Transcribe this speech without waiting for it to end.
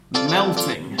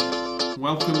melting.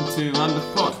 Welcome to Hand of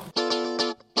Pod.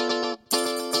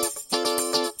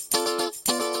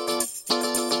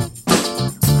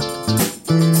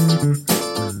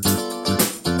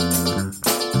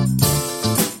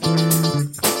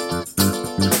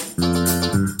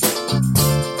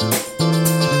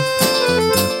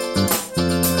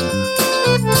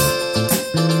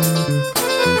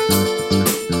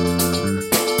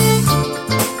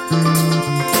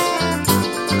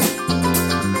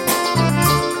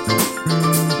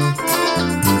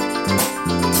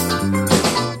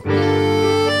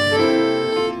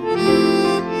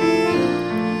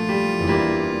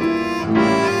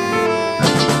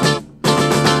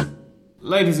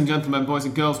 Ladies and gentlemen, boys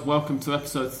and girls, welcome to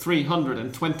episode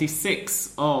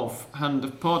 326 of Hand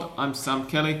of Pod. I'm Sam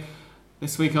Kelly.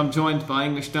 This week I'm joined by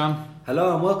English Dan.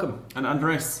 Hello and welcome. And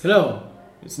Andres. Hello.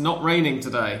 It's not raining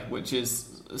today, which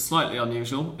is slightly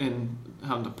unusual in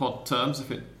Hand of Pod terms.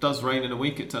 If it does rain in a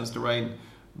week, it tends to rain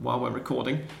while we're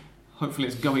recording. Hopefully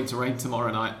it's going to rain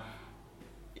tomorrow night.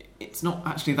 It's not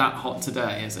actually that hot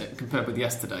today, is it, compared with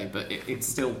yesterday, but it's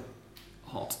still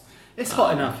hot. It's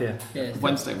hot enough here. Yes,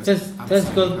 Wednesday was that's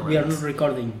good. We are not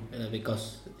recording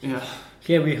because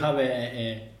here we have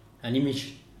an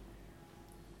image.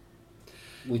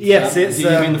 Yes, it's.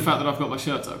 Do you mean the fact that I've got my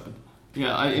shirt open?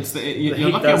 Yeah, you're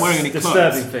lucky I'm wearing any clothes.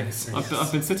 Disturbing things.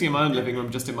 I've been sitting in my own living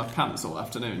room just in my pants all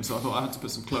afternoon, so I thought I had to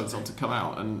put some clothes on to come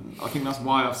out, and I think that's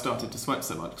why I've started to sweat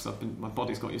so much, because my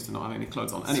body's got used to not having any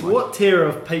clothes on. Anyway, so what tier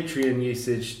of Patreon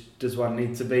usage does one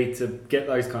need to be to get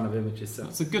those kind of images? So?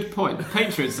 That's a good point.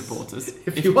 Patreon supporters,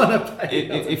 if you want to pay,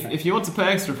 if you want to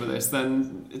pay extra for this,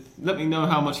 then let me know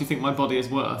how much you think my body is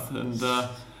worth, and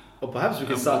or perhaps we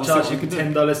could start charging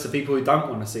 $10 to people who don't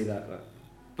want to see that.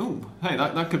 Oh, hey,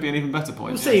 that could be an even better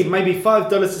point. We'll see. Maybe $5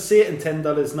 to see it and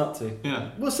 $10 not to. Yeah,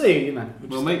 we'll see. You know,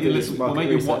 we'll make you listen. We'll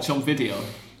make you watch on video,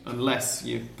 unless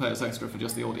you pay us extra for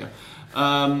just the audio.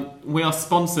 We are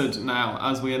sponsored now,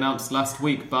 as we announced last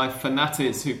week, by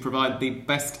Fanatiz, who provide the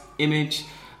best image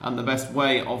and the best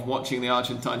way of watching the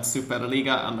Argentine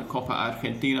Superliga and the Copa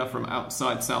Argentina from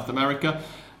outside South America.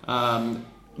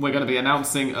 We're going to be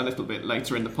announcing a little bit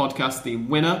later in the podcast the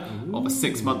winner of a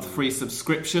 6-month free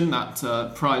subscription, that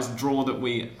prize draw that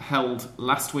we held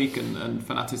last week, and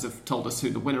Fanatiz have told us who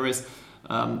the winner is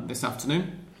this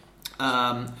afternoon.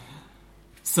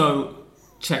 So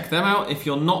check them out. If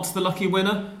you're not the lucky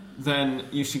winner, then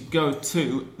you should go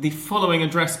to the following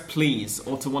address, please,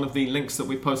 or to one of the links that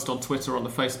we post on Twitter, on the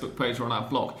Facebook page, or on our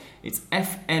blog. It's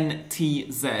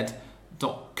fntz.co,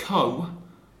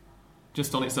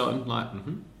 just on its own, like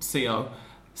co/HOP.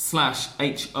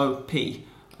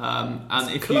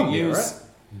 And if Columbia, you use... right?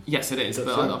 Yes, it is,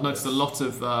 but I've noticed a lot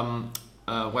of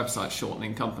website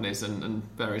shortening companies and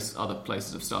various other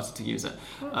places have started to use it.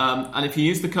 And if you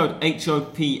use the code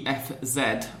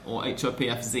HOPFZ, or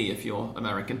HOPFZ if you're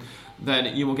American,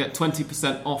 then you will get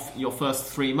 20% off your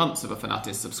first 3 months of a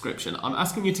Fanatiz subscription. I'm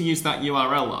asking you to use that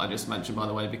URL that I just mentioned, by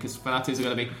the way, because Fanatiz are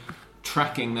going to be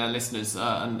tracking their listeners,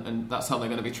 and that's how they're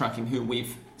going to be tracking who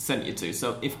we've sent you to.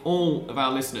 So if all of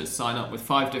our listeners sign up with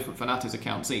 5 different Fanatiz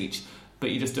accounts each,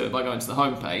 but you just do it by going to the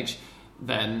homepage,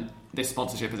 then this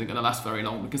sponsorship isn't going to last very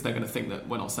long, because they're going to think that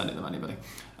we're not sending them anybody.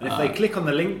 And if they click on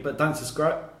the link but don't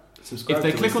subscribe if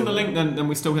they click on the link, then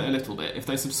we still get a little bit. If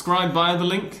they subscribe via the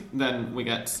link, then we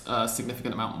get a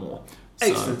significant amount more.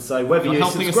 Excellent. So whether you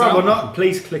subscribe or not,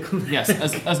 please click on the link. Yes,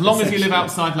 as long as you live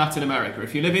outside Latin America.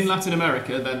 If you live in Latin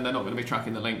America, then they're not going to be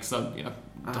tracking the link. So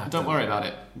don't worry about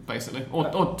it, basically,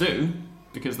 or do,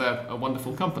 because they're a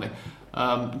wonderful company.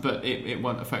 But it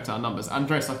won't affect our numbers.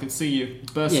 Andres, I can see you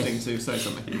bursting to say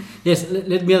something. Yes,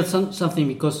 let me add something,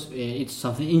 because it's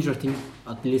something interesting,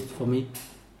 at least for me,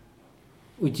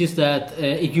 which is that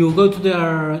if you go to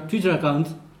their Twitter account,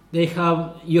 you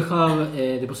have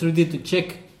the possibility to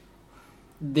check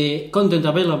the content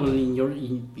available in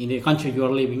the country you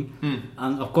are living.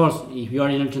 And of course, if you are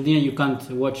in Argentina, you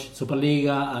can't watch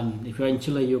Superliga, and if you are in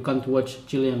Chile, you can't watch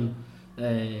Chilean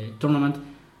tournament.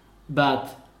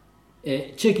 But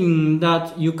checking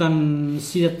that, you can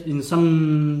see that in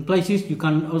some places you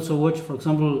can also watch, for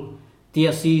example,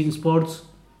 TSC Sports,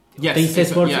 TSC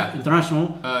Sports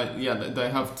International. They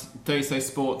have TSC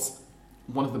Sports,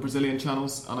 one of the Brazilian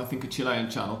channels, and I think a Chilean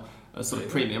channel. Sort of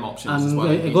premium options, and as well,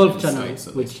 a golf channel,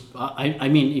 which I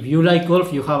mean, if you like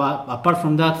golf, you have apart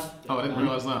from that. Oh, I didn't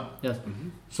realise that. Yes,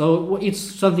 so it's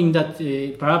something that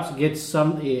perhaps gets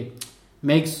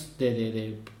makes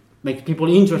people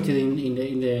interested in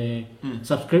the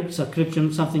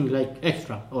subscription, something like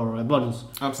extra or a bonus.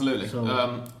 Absolutely. So,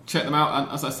 check them out,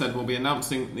 and as I said, we'll be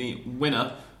announcing the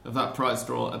winner of that prize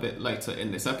draw a bit later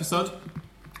in this episode.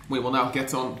 We will now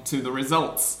get on to the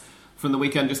results from the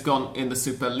weekend just gone in the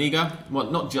Superliga.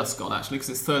 Well, not just gone, actually, because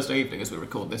it's Thursday evening as we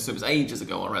record this, so it was ages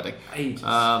ago already. Ages.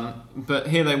 But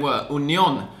here they were.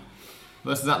 Union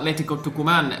versus Atletico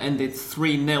Tucumán ended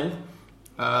 3-0.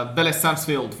 Vélez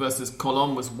Sarsfield versus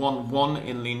Colón was 1-1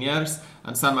 in Liniers,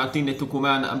 and San Martín de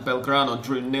Tucumán and Belgrano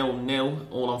drew 0-0,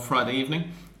 all on Friday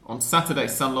evening. On Saturday,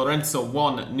 San Lorenzo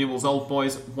won, Newell's Old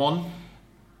Boys won.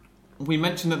 We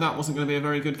mentioned that wasn't going to be a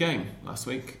very good game last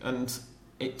week, and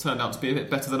it turned out to be a bit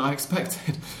better than I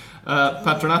expected.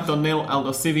 Patronato 0,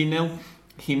 Aldosivi 0,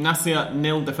 Gimnasia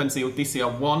 0, Defensa y Justicia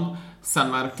 1,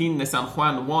 San Martín de San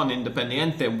Juan 1,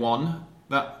 Independiente 1.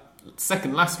 That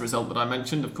second last result that I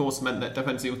mentioned, of course, meant that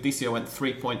Defensa y Justicia went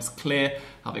 3 points clear,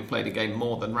 having played a game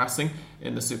more than Racing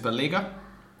in the Superliga.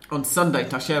 On Sunday,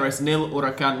 Talleres 0,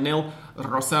 Huracán 0,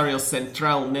 Rosario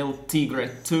Central 0, Tigre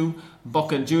 2,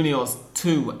 Boca Juniors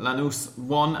 2, Lanús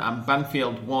 1, and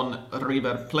Banfield 1,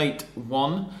 River Plate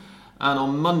 1. And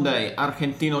on Monday,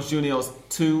 Argentinos Juniors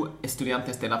 2,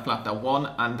 Estudiantes de La Plata 1,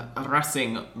 and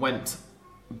Racing went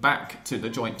back to the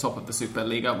joint top of the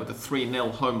Superliga with a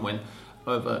 3-0 home win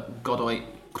over Godoy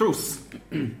Cruz.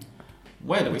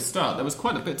 Where do we start? There was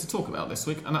quite a bit to talk about this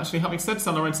week, and actually, having said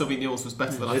San Lorenzo v Newell's was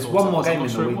better than I thought. There's one more game in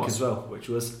sure the week as well, which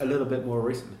was a little bit more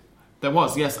recently. There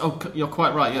was, yes. Oh, you're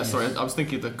quite right. Yes, sorry. I was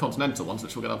thinking of the continental ones,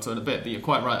 which we'll get up to in a bit, but you're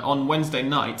quite right. On Wednesday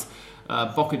night,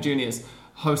 Boca Juniors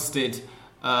hosted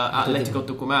Atletico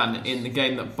Tucumán in the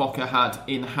game that Boca had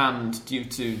in hand due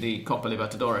to the Copa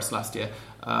Libertadores last year.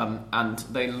 And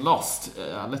they lost.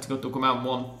 Atletico Tucumán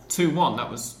won 2-1.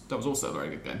 That was also a very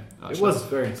good game, actually. It was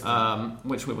very interesting.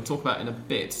 Which we will talk about in a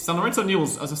bit. San Lorenzo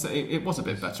Newell's, as I say, it was a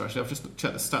bit better, actually. I've just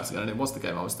checked the stats again, and it was the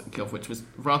game I was thinking of, which was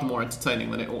rather more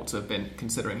entertaining than it ought to have been,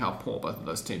 considering how poor both of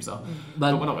those teams are.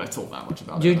 But we're not going to talk that much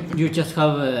about it. You just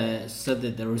have said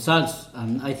the results,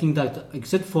 and I think that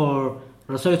except for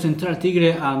Rosario Central,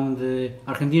 Tigre, and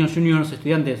Argentinos Juniors,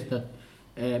 Estudiantes, that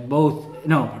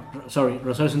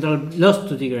Rosario Central lost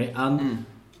to Tigre, and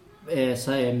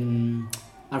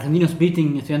Argentinos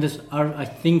beating Estudiantes are, I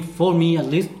think, for me at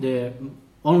least, the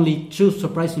only two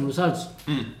surprising results,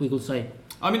 we could say.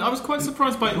 I mean, I was quite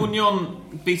surprised by Union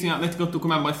beating Atletico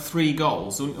Tucumán by 3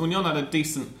 goals. Union had a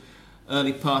decent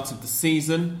early part of the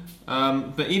season,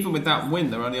 but even with that win,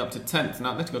 they're only up to 10th, and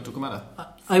Atletico Tucumán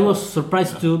I was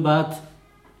surprised too, but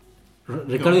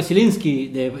Ricardo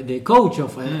Zielinski, the coach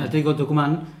of Atletico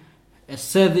Tucumán,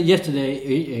 said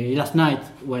yesterday, last night,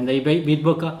 when they beat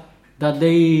Boca, that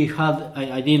they had,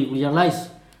 I didn't realize,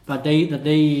 but that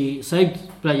they saved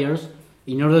players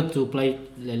in order to play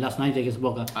last night against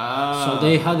Boca. So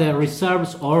they had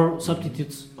reserves or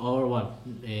substitutes, or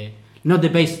not the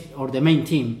base or the main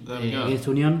team against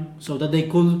Union, so that they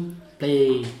could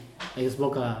play against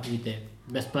Boca with the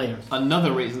best players.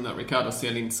 Another reason that Ricardo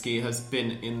Zielinski has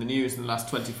been in the news in the last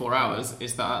 24 hours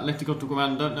is that Atletico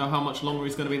Tucumán don't know how much longer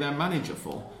he's going to be their manager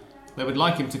for. They would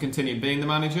like him to continue being the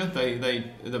manager. The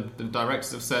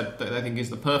directors have said that they think he's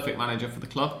the perfect manager for the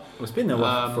club. Well, it's been there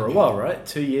for a while, right?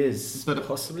 2 years, but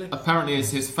possibly. Apparently,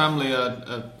 his family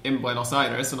are in Buenos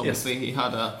Aires, and obviously he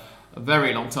had a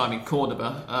very long time in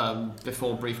Cordoba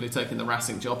before briefly taking the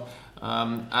Racing job.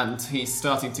 And he's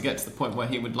starting to get to the point where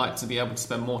he would like to be able to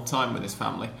spend more time with his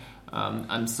family.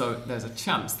 And so there's a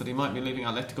chance that he might be leaving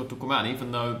Atletico Tucumán,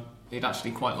 even though he'd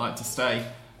actually quite like to stay.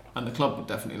 And the club would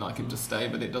definitely like him to stay,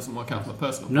 but it doesn't work out from a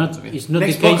personal point of view. It's not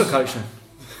Next the case. Boca coach.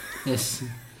 Yes.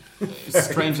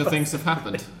 Stranger things have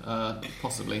happened,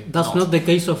 possibly. That's not the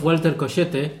case of Walter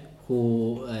Cochete,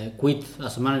 who quit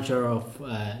as a manager of,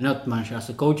 as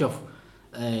a coach of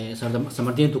San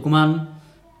Martín Tucumán,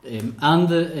 and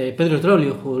Pedro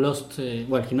Trollio, who lost,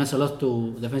 Gimnasia lost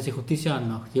to Defensa y Justicia,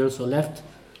 and he also left.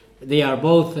 They are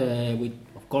both with,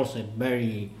 of course, a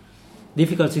very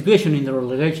difficult situation in the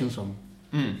relegation zone.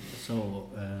 So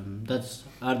that's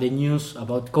are the news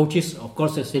about coaches. Of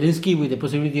course, Zielinski with the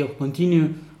possibility of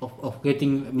continue of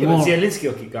getting more. Yeah, but Zielinski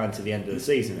will keep going to the end of the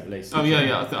season at least. Oh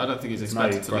yeah. I don't think he's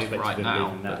expected to leave right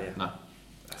now.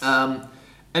 No.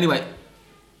 Anyway,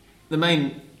 the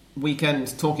main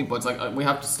weekend talking points. We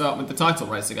have to start with the title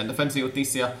race again. Defensa y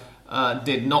Justicia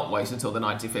did not wait until the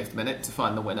 95th minute to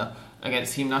find the winner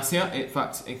against Gimnasia. In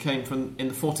fact, it came in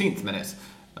the 14th minute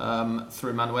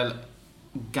through Manuel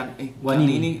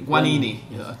Guanini.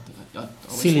 Yes. I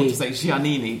always want to say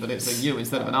Giannini, but it's a U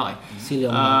instead of an I.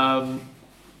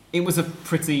 It was a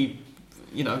pretty,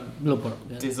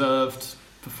 deserved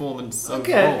performance.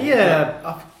 Okay,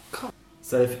 yeah.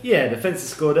 So, Defensa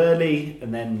scored early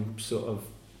and then sort of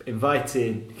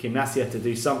invited Gimnasia to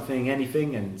do something,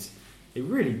 anything, and it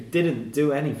really didn't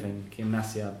do anything,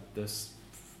 Gimnasia. It's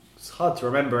hard to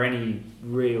remember any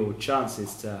real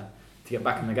chances to get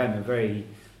back in the game. They're very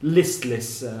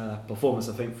listless performance,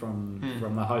 I think, from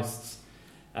the hosts,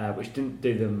 which didn't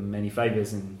do them any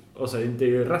favours, and also didn't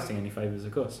do Racing any favours,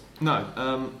 of course.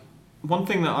 No. One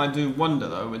thing that I do wonder,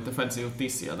 though, with Defensa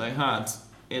Justicia, they had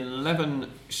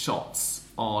 11 shots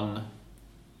on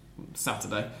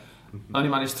Saturday, only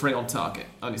managed 3 on target,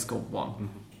 only scored 1.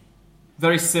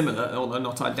 Very similar, although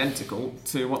not identical,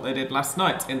 to what they did last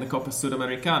night in the Copa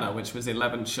Sudamericana, which was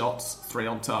 11 shots, 3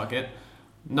 on target,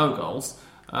 no goals.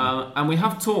 And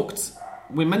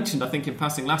we mentioned, I think, in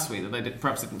passing last week that they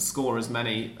perhaps didn't score as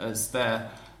many as their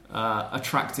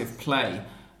attractive play.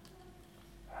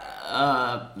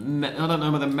 I don't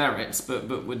know whether merits, but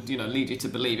would lead you to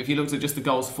believe. If you looked at just the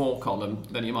goals for column,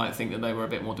 then you might think that they were a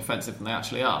bit more defensive than they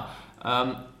actually are.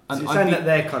 So you're saying that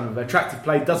their kind of attractive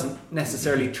play doesn't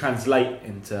necessarily translate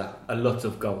into a lot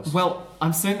of goals? Well,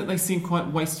 I'm saying that they seem quite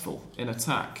wasteful in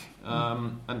attack.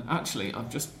 And actually, I've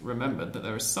just remembered that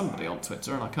there is somebody on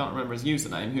Twitter, and I can't remember his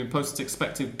username, who posts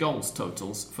expected goals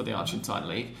totals for the Argentine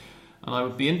League. And I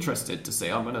would be interested to see,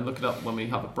 I'm going to look it up when we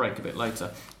have a break a bit later,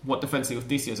 what Defensa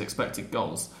Justicia's expected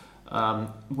goals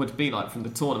would be like from the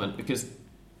tournament, because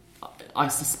I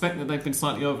suspect that they've been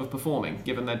slightly overperforming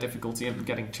given their difficulty in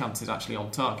getting chances actually on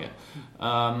target,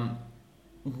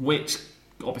 which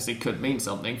obviously could mean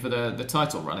something for the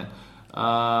title running.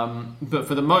 But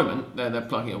for the moment, they're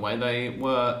plugging away. They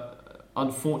were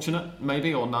unfortunate,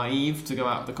 maybe, or naive to go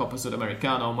out of the Copa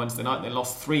Sudamericana on Wednesday night. They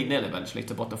lost 3-0 eventually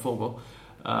to Botafogo.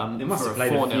 They must have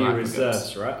played a few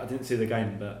reserves, right? I didn't see the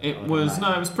game, but it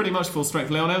was pretty much full strength.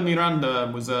 Leonel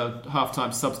Miranda was a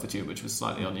half-time substitute, which was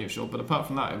slightly unusual, but apart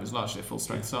from that, it was largely a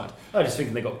full-strength side. I was just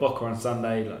thinking they got Boca on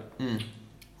Sunday.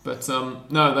 But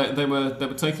no, they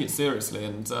were taking it seriously,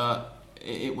 and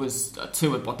it was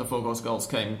 2 of Botafogo's goals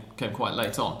came quite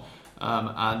late on,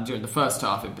 and during the first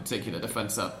half in particular,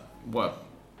 Defensa were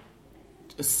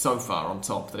so far on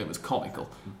top that it was comical.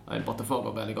 And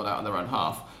Botafogo barely got out in their own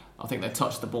half. I think they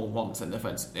touched the ball once in the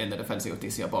Defensa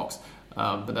Justicia box,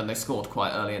 but then they scored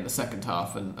quite early in the second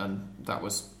half, and that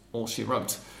was all she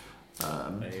wrote,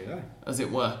 there you go. as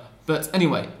it were. But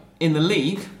anyway, in the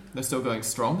league, they're still going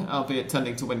strong, albeit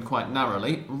tending to win quite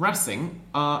narrowly. Racing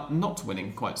are not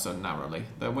winning quite so narrowly.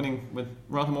 They're winning with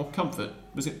rather more comfort.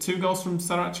 Was it 2 goals from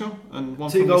Saracho and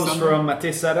 1 2 from goals Lisandro? from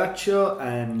Matej Saracho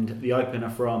and the opener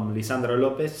from Lisandro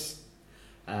Lopez.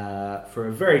 For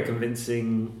a very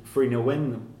convincing 3-0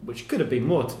 win, which could have been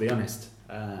more, to be honest.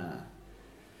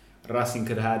 Racing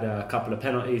could have had a couple of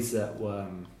penalties that were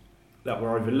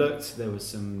overlooked. There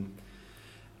was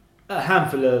a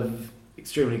handful of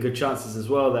extremely good chances as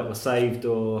well that were saved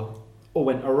or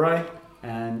went awry.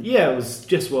 And yeah, it was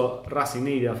just what Racing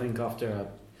needed, I think, after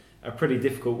a pretty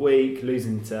difficult week,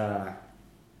 losing to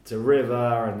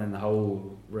River, and then the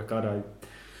whole Ricardo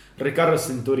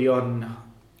Centurion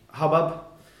hubbub.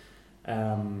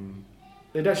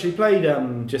 They'd actually played,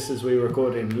 just as we were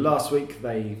recording last week,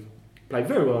 they played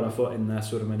very well, I thought, in the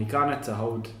Sudamericana to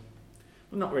hold,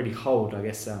 well, not really hold, I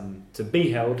guess, to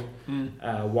be held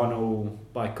 1-1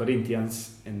 by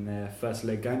Corinthians in their first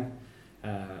leg game.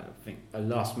 I think a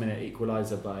last minute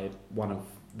equaliser by one of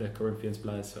the Corinthians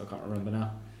players, so I can't remember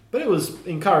now. But it was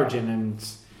encouraging, and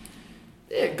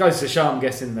it goes to show, I'm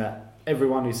guessing, that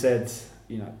everyone who said,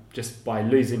 just by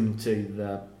losing to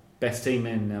the best team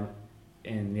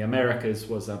in the Americas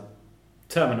was a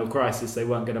terminal crisis they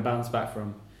weren't going to bounce back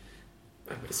from.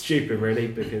 It's stupid, really,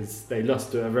 because they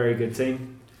lost to a very good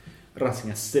team. Racing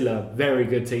is still a very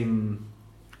good team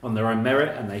on their own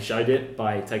merit, and they showed it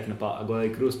by taking apart a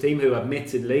Godoy Cruz team who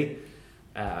admittedly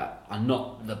are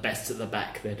not the best at the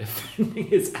back. Their defending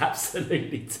is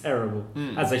absolutely terrible,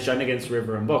 as they've shown against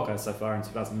River and Boca so far in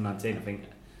 2019. I think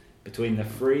between the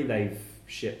 3 they've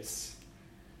shipped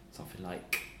something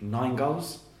like 9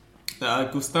 goals.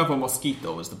 Gustavo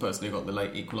Mosquito was the person who got the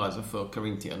late equaliser for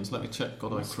Corinthians. Let me check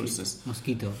Godoy Cruz's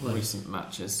recent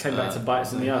matches. Came back to bite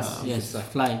us in the ass. Yes,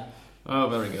 fly. Oh,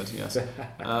 very good, yes.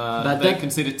 They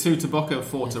conceded 2 to Boca and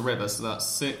 4 to River, so that's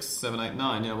 6, 7, 8,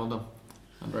 9. Yeah, well done,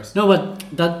 Andres. No, but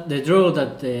the draw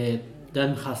that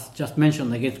Dan has just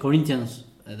mentioned against Corinthians,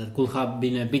 that could have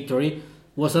been a victory,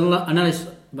 was analyzed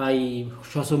by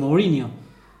Jose Mourinho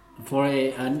for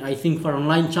I think for an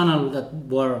online channel that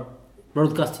were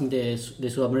broadcasting the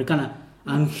Sudamericana,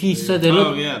 and he said a lot.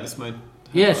 Oh yeah, this made.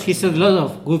 Yes, he said a lot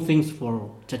of good things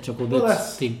for Chacho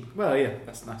Courbet's team. Well, yeah,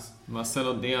 that's nice.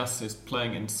 Marcelo Diaz is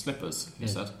playing in slippers, he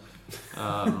said.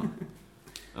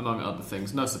 Among other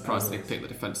things. No surprise that he picked the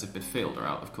defensive midfielder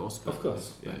out, of course. Of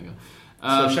course, yeah. There you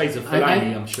go. So shades of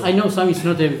Fellaini, I'm sure. I know Sam is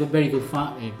not a very good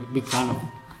big fan of.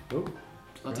 Oh.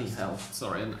 Bloody hell.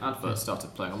 Sorry, an advert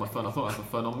started playing on my phone. I thought I had my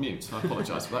phone on mute. I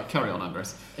apologise for that. Carry on,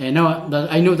 Andres. No,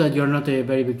 I know that you're not a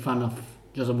very big fan of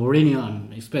Jose Mourinho,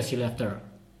 and especially after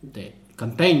the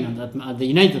campaign and at the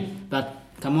United. But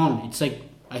come on, it's like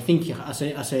I think as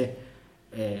a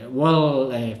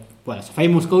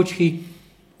famous coach,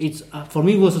 it's for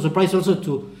me it was a surprise also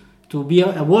to be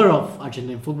aware of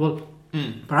Argentine football.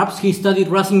 Perhaps he studied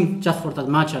Racing just for that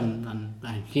match, and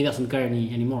he doesn't care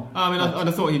anymore. I mean, I'd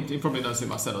have thought he probably knows who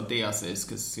Marcelo Diaz is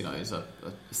because he's a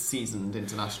seasoned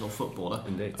international footballer.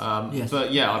 Indeed. Yes.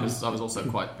 But yeah, I was also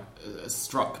quite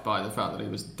struck by the fact that he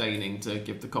was deigning to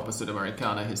give the Copa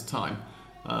Sudamericana his time.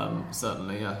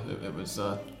 Certainly, yeah, it was.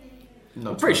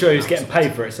 I'm pretty sure he was getting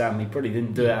paid for it, Sam. He probably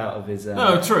didn't do it out of his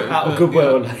true. out of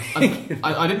goodwill.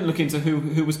 I didn't look into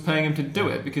who was paying him to do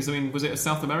it because I mean, was it a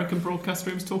South American broadcaster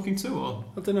he was talking to, or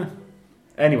I don't know.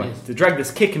 Anyway, to drag this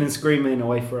kicking and screaming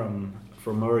away from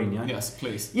Mourinho. Yes,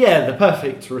 please. Yeah, the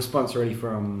perfect response really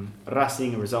from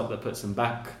Racing, a result that puts them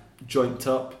back joint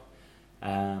top,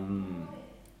 and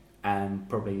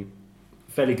probably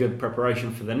fairly good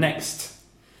preparation for the next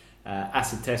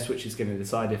acid test, which is going to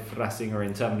decide if Racing are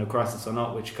in terminal crisis or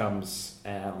not, which comes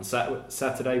on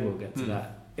Saturday. We'll get to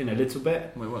that in a little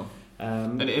bit. We will.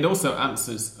 And it also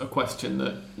answers a question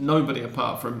that nobody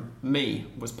apart from me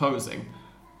was posing,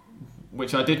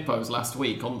 which I did pose last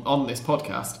week on this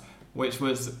podcast, which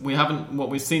was what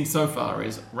we've seen so far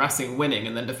is Racing winning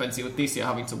and then Defensa y Justicia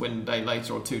having to win a day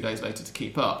later or 2 days later to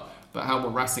keep up. But how will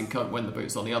Racing cope when the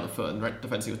boot's on the other foot and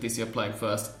Defensa y Justicia playing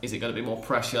first? Is it going to be more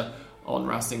pressure on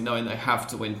Racing knowing they have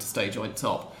to win to stay joint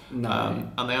top? No.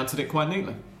 And they answered it quite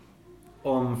neatly.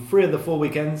 On 3 of the 4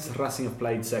 weekends, Racing have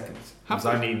played second. It was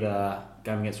Have only the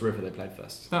game against River they played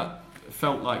first. That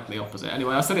felt like the opposite.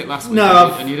 Anyway, I said it last week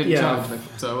and you didn't challenge me.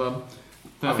 So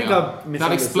I think I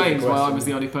that explains why I was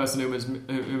the only person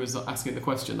who was asking the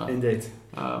question. Though. Indeed.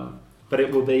 But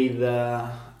it will be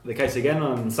the case again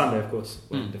on Sunday, of course,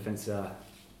 when Defensa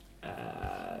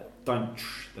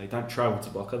don't travel to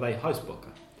Boca, they host Boca.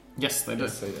 Yes, they do.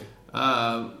 Yes, they do.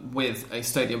 With a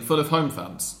stadium full of home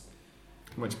fans,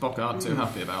 which Boca aren't too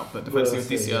happy about. But Defensa y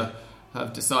Justicia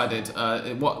have decided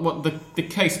what the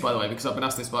case, by the way, because I've been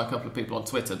asked this by a couple of people on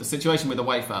Twitter. The situation with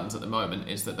away fans at the moment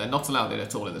is that they're not allowed in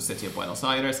at all in the city of Buenos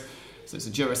Aires, so it's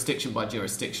a jurisdiction by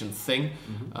jurisdiction thing.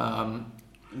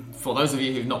 For those of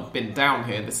you who've not been down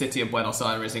here, the city of Buenos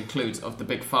Aires includes, of the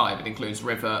big five, it includes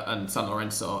River and San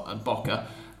Lorenzo and Boca.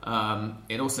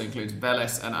 It also includes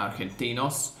Vélez and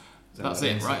Argentinos. That's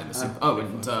it, right? In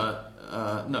the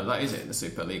no, that is it in the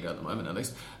Superliga at the moment, at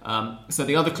least. So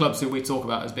the other clubs who we talk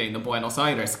about as being the Buenos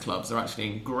Aires clubs are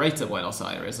actually in Greater Buenos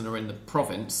Aires and are in the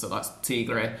province. So that's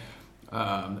Tigre,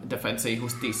 Defensa y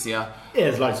Justicia. Yeah,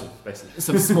 there's loads of basically.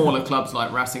 Some smaller clubs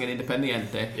like Racing and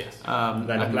Independiente. Yes.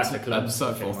 Then La Plata clubs and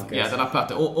so forth. Yeah, the La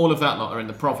Plata. All of that lot are in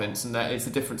the province, and it's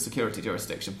a different security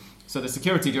jurisdiction. So the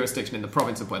security jurisdiction in the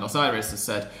province of Buenos Aires has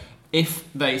said,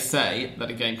 if they say that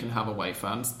a game can have away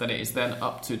fans, then it is then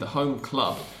up to the home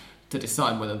club to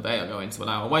decide whether they are going to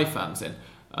allow away fans in.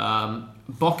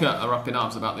 Boca are up in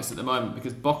arms about this at the moment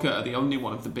because Boca are the only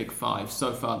one of the big five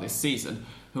so far this season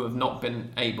who have not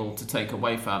been able to take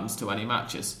away fans to any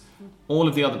matches. All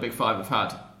of the other big five have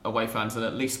had away fans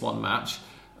at least one match.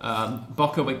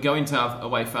 Boca were going to have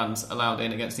away fans allowed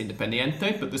in against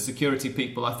Independiente, but the security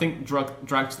people, I think,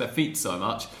 dragged their feet so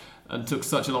much and took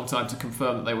such a long time to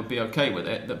confirm that they would be okay with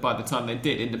it that by the time they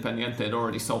did, Independiente had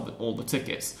already sold all the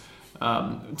tickets.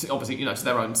 Obviously, to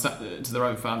their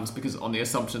own fans, because on the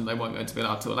assumption they weren't going to be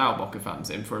allowed to allow Boca fans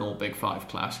in for an all Big Five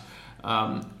clash.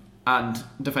 And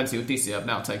Defensa y Justicia have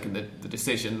now taken the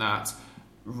decision that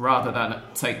rather than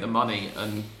take the money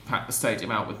and pack the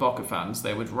stadium out with Boca fans,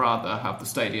 they would rather have the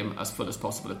stadium as full as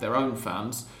possible of their own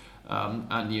fans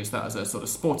and use that as a sort of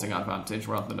sporting advantage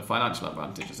rather than a financial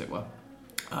advantage, as it were.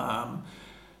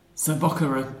 So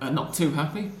Boca are not too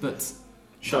happy, but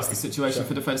that's the situation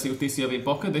for Defensa y Justicia v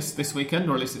Boca this weekend,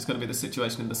 or at least it's going to be the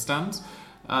situation in the stands.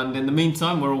 And in the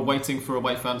meantime, we're all waiting for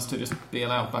away fans to just be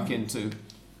allowed back into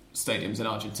stadiums in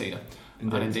Argentina.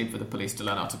 And indeed for the police to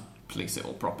learn how to police it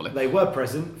all properly. They were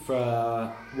present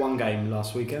for one game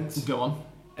last weekend. Go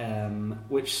on.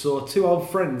 Which saw two old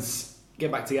friends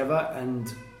get back together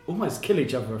and almost kill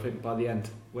each other, I think, by the end,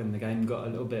 when the game got a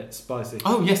little bit spicy.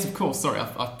 Oh, yes, of course. Sorry,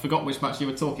 I forgot which match you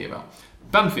were talking about.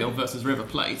 Banfield versus River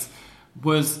Plate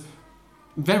was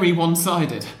very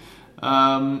one-sided.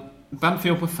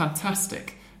 Banfield were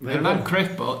fantastic. Hernan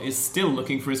Crespo is still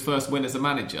looking for his first win as a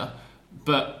manager,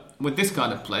 but with this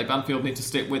kind of play, Banfield need to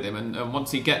stick with him, and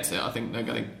once he gets it, I think they're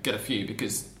going to get a few,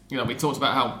 because we talked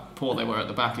about how poor they were at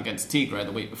the back against Tigre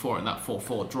the week before in that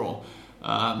 4-4 draw,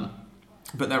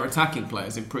 but their attacking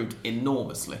players improved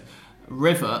enormously.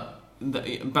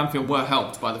 Banfield were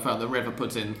helped by the fact that River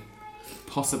put in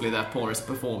possibly their poorest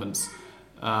performance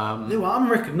They were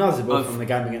unrecognisable from the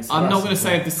game against. I'm not going to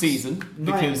say of the season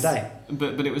because, day.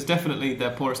 but it was definitely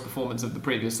their poorest performance of the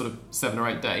previous sort of 7 or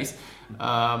 8 days.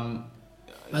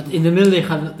 But in the middle, they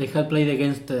had played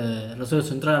against Rosario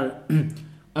Central.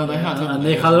 Oh, they had, and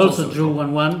they had also drew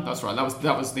 1-1. That's right.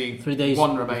 That was the 3 days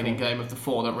one remaining game of the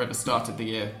 4 that River started the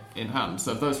year in hand.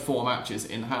 So those 4 matches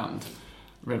in hand,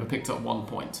 River picked up 1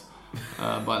 point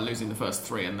by losing the first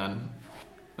 3 and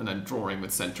then drawing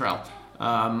with Central.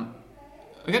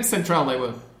 Against Central, it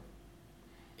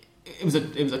was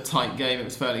a tight game. It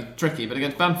was fairly tricky, but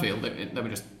against Banfield,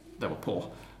 they were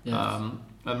poor. Yes.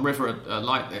 And River are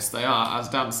like this. They are, as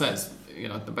Dan says,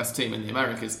 the best team in the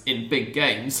Americas in big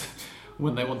games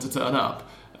when they want to turn up.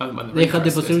 And when they had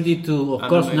the possibility to, of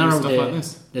course, narrow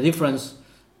the difference.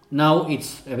 Now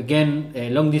it's again a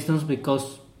long distance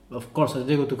because, of course,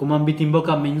 Atletico Tucumán beating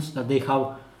Boca means that they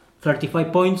have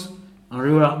 35 points and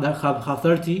River have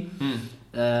 30.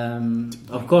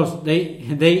 Of course,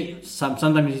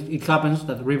 sometimes it happens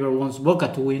that River wants Boca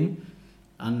to win,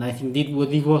 and I think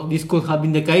this could have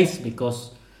been the case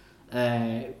because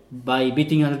by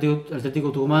beating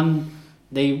Atletico Tucumán,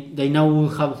 they now will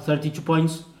have 32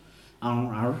 points,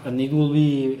 and it will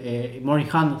be more in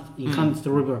hands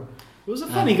to River. It was a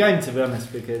funny game, to be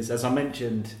honest, because as I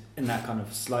mentioned in that kind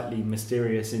of slightly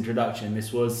mysterious introduction,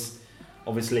 this was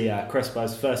obviously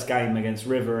Crespo's first game against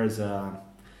River as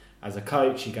a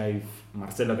coach. He gave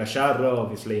Marcelo Gallardo,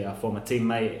 obviously a former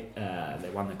teammate. They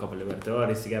won the Copa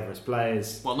Libertadores together as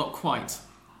players. Well, not quite.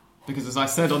 Because as I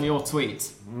said on your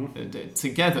tweet,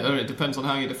 together, it depends on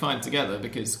how you define together,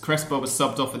 because Crespo was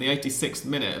subbed off in the 86th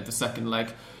minute of the second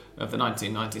leg of the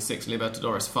 1996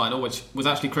 Libertadores final, which was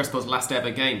actually Crespo's last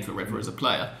ever game for River as a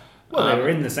player. Well, they were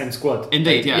in the same squad.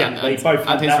 Indeed, They both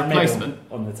had his that replacement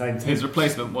on the same team. His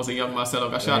replacement was a young Marcelo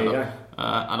Gallardo, and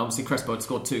obviously Crespo had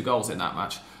scored 2 goals in that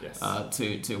match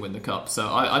to win the cup.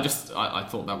 So I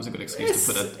thought that was a good excuse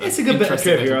to put it's a good bit of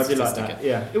trivia. I do like that.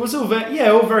 Yeah, it was all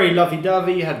very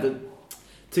lovey-dovey. You had the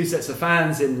 2 sets of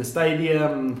fans in the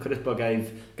stadium. Crespo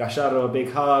gave Gallardo a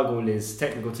big hug, all his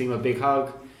technical team a big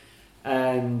hug,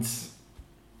 and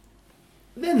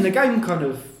then the game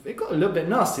it got a little bit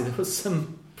nasty. There was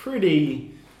some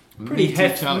pretty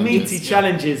meaty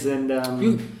challenges and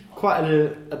quite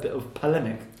a bit of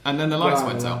polemic. And then the lights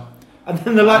went out. And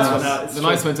then the lights went out. The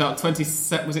lights went out.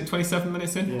 Was it 27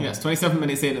 minutes in? Yeah. Yes, 27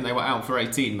 minutes in, and they were out for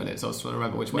 18 minutes. I was trying to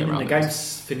remember which way around. The game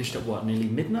finished at nearly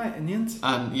midnight in the end.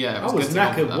 And I was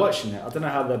knackered watching it. I don't know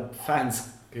how the fans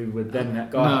who would then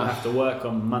go out and have to work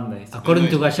on Monday. According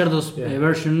to Gallardo's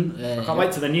version, I can't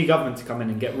wait for the new government to come in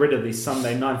and get rid of these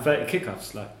Sunday 9:30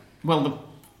 kickoffs. Well,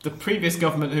 the previous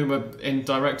government, who were in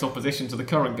direct opposition to the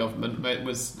current government,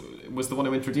 was the one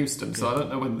who introduced them. So I don't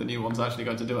know whether the new one's actually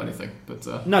going to do anything.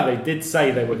 But no, they did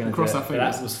say they were going to do it. But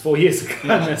that was 4 years ago,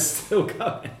 and they're still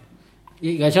going.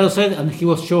 Gallardo said, and he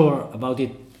was sure about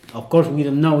it. Of course, we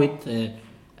don't know it.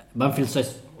 Banfield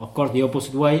says, of course, the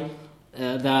opposite way.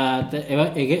 That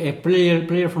a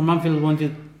player from Banfield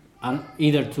wanted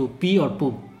either to pee or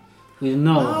poop. We don't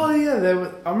know. Oh yeah,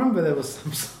 I remember there was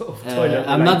some sort of toilet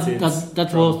and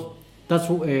that's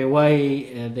why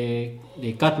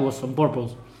the cut was on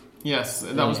purpose. Yes,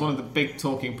 that was one of the big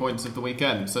talking points of the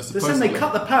weekend. So supposedly they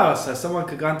cut the power so someone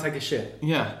could go and take a shit.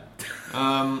 Yeah,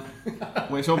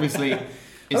 which obviously I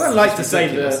don't like to say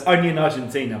that only in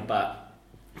Argentina, but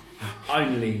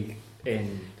only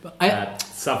in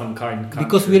southern countries.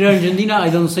 Because we're Argentina, I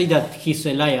don't say that he's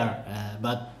a liar,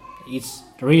 but it's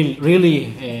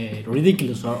really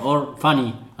ridiculous or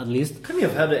funny at least. Couldn't you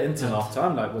have heard it into half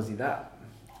time? Was he that?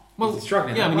 Well, was he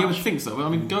struggling? Yeah, you would think so. I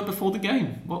mean, go before the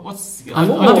game.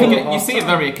 You see it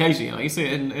very occasionally. You see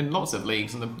it in lots of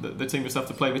leagues, and the team just have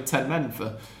to play with 10 men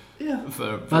for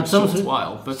a short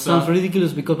while. But sounds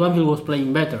ridiculous because Banfield was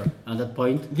playing better at that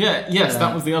point. Yes,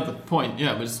 that was the other point.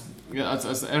 Yeah, it was.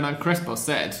 As Hernan Crespo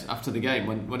said after the game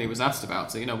when he was asked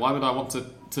about it, why would I want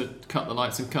to cut the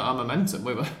lights and cut our momentum?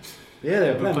 We were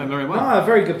playing very well.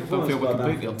 Very good performance. Banfield were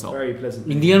completely on top. Very pleasant.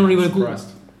 In the end, River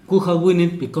could have won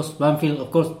it because Banfield,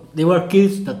 of course, they were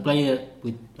kids that played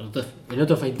with a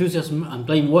lot of enthusiasm and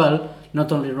playing well,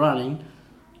 not only running.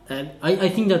 And I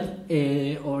think that,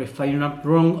 or if I'm not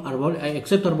wrong,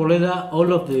 except Arboleda,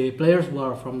 all of the players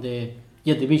were from the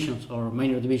divisions or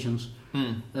minor divisions.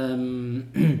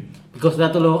 Because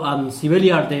Datolo and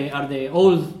Sibeli are the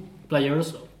old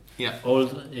players. Yeah.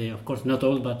 Old, of course, not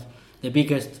old, but the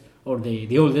biggest or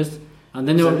the oldest. And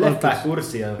then there were left back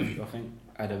Urcia, I think,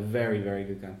 had a very, very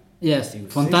good game. Yes,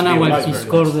 Fontana when he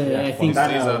scored, I think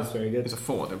was very good. He's a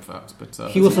forward, in fact, but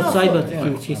he was offside, but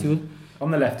he's good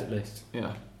on the left at least.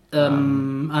 Yeah.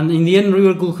 And in the end,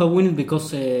 River could have won it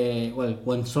because,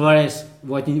 when Suarez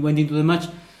went into the match,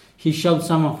 he showed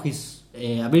some of his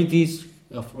abilities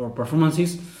or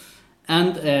performances,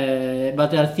 and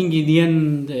but I think in the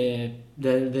end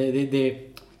the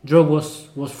draw was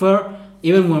fair.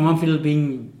 Even when Banfield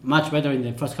being much better in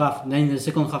the first half, then in the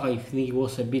second half I think it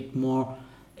was a bit more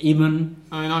even.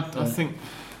 I mean, I think.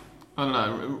 I don't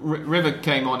know. River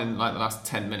came on in like the last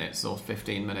 10 minutes or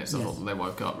 15 minutes. I thought they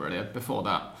woke up really. Before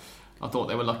that, I thought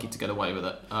they were lucky to get away with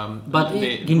it. But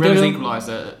River's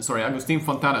equaliser, Agustin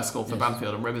Fontana scored for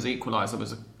Banfield, and River's equaliser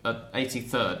was at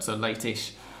 83rd, so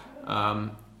late-ish.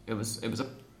 It was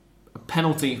a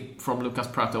penalty from Lucas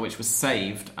Prato, which was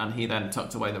saved, and he then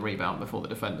tucked away the rebound before the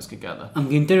defenders could get there. And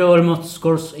Quintero almost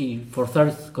scores for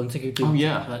third consecutive time.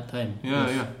 Yeah.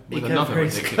 With another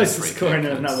ridiculous free scoring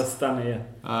another stunner.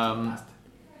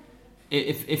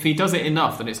 If he does it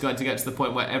enough, then it's going to get to the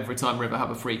point where every time River have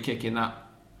a free kick in that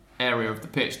area of the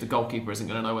pitch, the goalkeeper isn't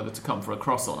going to know whether to come for a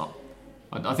cross or not.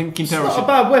 I think Quintero should. It's not a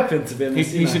bad weapon to be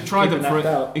honest. He should try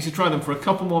them for a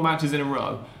couple more matches in a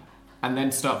row, and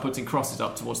then start putting crosses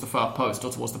up towards the far post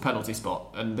or towards the penalty spot,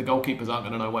 and the goalkeepers aren't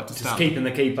going to know where to stand. Just keeping the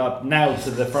keeper now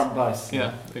to the front post.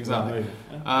 Yeah, exactly.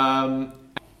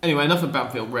 Anyway, enough of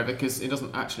Banfield River, because it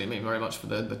doesn't actually mean very much for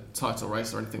the title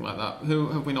race or anything like that. Who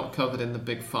have we not covered in the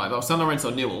Big Five? San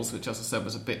Lorenzo Newell's, which, as I said,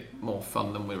 was a bit more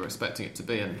fun than we were expecting it to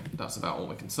be, and that's about all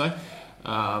we can say.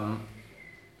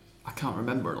 I can't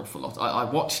remember an awful lot. I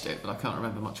watched it, but I can't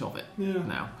remember much of it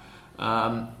now.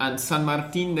 And San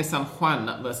Martín de San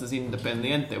Juan versus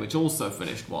Independiente, which also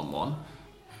finished 1-1.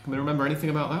 Can we remember anything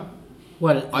about that?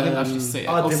 Well, I didn't actually see it.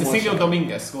 Cecilio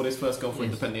Dominguez scored his first goal for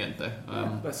Independiente.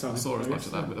 I saw as much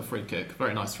of that with a free kick.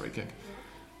 Very nice free kick.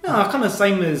 No, kind of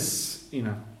same as,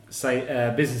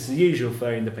 business as usual for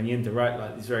Independiente, right?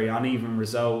 Like these very uneven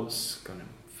results, kind of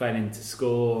failing to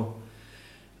score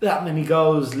that many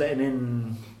goals, letting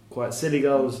in quite silly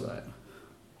goals.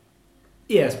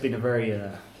 It's been a very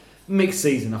mixed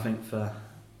season, I think, for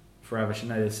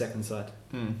Avellaneda, second side.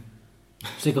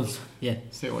 Seconds, yeah.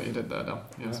 See what you did there, Dom.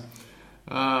 Yes.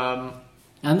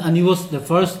 And it was the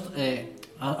first,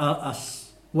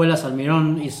 as well as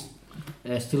Almirón is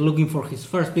still looking for his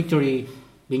first victory,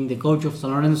 being the coach of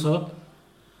San Lorenzo.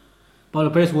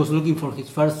 Pablo Perez was looking for his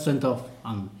first send-off,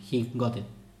 and he got it.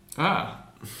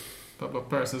 Pablo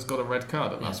Perez has got a red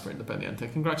card at last for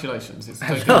Independiente. Congratulations. It's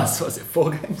was it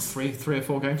 4 games? Three or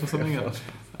 4 games or something else.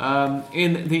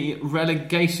 In the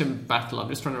relegation battle, I'm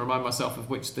just trying to remind myself of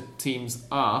which the teams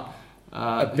are.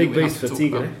 A big boost for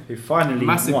Tigre, who finally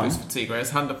massive won. Boost for Tigre,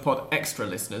 as Handapod extra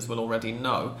listeners will already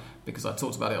know, because I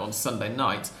talked about it on Sunday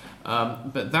night.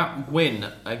 But that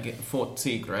win for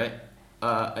Tigre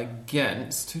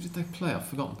against, who did they play? I've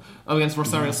forgotten. Against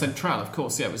Rosario Central, of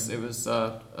course. Yeah, it was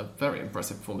a very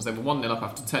impressive performance. They were 1-0 up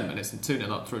after 10 minutes and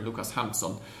 2-0 up through Lucas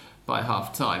Hansson by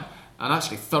half time, and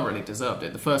actually thoroughly deserved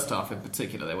it. The first half in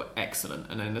particular, they were excellent,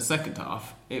 and then in the second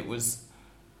half, it was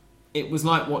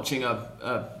like watching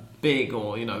a big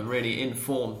or really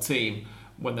informed team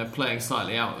when they're playing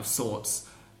slightly out of sorts,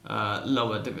 bottom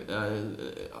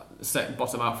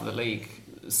half of the league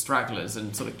stragglers,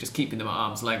 and sort of just keeping them at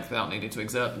arm's length without needing to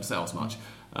exert themselves much.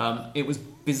 It was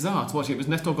bizarre to watch. It was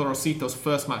Nestor Gorosito's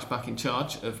first match back in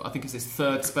charge of, I think it's his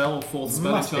third spell or fourth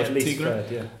spell in charge of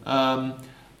Tigre,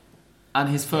 and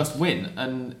his first win.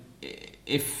 And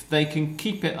if they can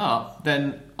keep it up,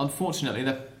 then unfortunately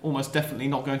they're almost definitely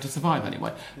not going to survive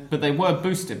anyway. But they were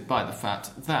boosted by the fact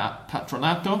that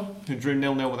Patronato, who drew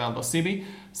 0-0 with Aldosivi,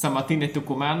 San Martín de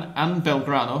Tucumán and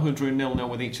Belgrano, who drew 0-0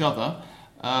 with each other,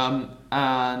 and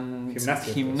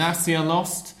Gimnasia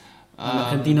lost.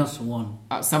 Argentinos won.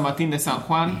 San Martín de San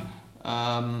Juan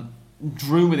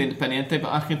drew with Independiente,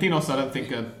 but Argentinos, I don't think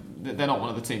they're not one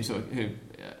of the teams who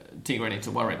Tigre need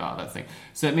to worry about, I don't think.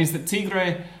 So it means that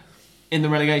Tigre in the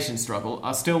relegation struggle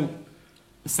are still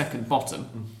second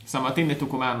bottom. San Martín de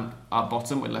Tucumán are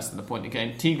bottom with less than a point a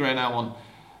game. Tigre are now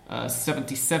on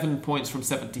 77 points from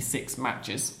 76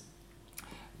 matches,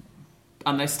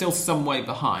 and they're still some way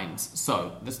behind.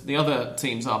 So the other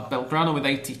teams are Belgrano with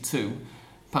 82,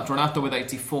 Patronato with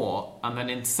 84, and then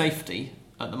in safety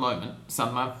at the moment, San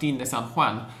Martín de San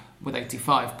Juan with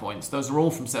 85 points. Those are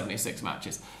all from 76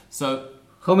 matches. So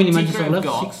how many matches are left?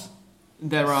 6?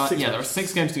 There are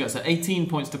 6 games to go, so 18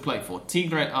 points to play for.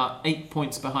 Tigre are 8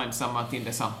 points behind San Martín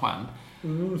de San Juan.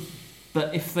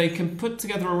 But if they can put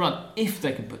together a run, if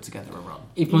they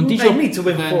need to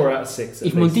win 4 out of 6.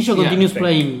 If Montijo continues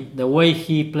playing the way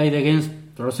he played against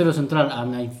Rosario Central,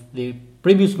 and the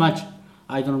previous match,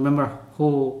 I don't remember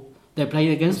who they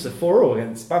played against. It was a 4-0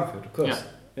 against Banfield, of course.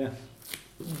 Yeah.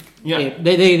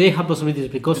 They have possibilities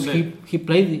because Indeed. he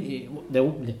played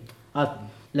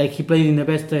like he played in the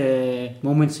best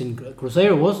moments in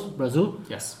Cruzeiro was Brazil.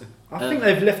 Yes. I think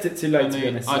they've left it too late, And to be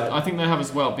honest. I think they have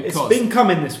as well, because It's been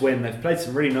coming, this win. They've played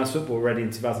some really nice football already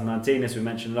in 2019, as we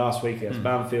mentioned last week against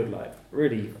Banfield. Like,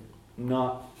 really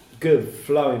not good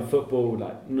flowing football,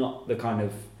 like not the kind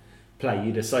of play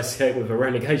you'd associate with a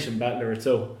relegation battler at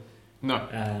all. no,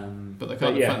 but they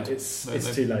can't defend. It's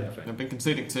They've- too late, I think. They've been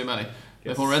conceding too many.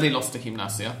 They've Yes. already lost to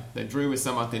Gimnasia. They drew with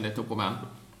San Martin de Tucumán.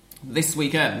 This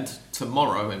weekend,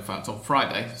 tomorrow, in fact, on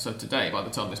Friday, so today, by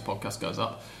the time this podcast goes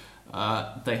up,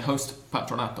 they host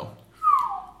Patronato.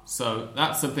 So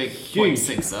that's a big point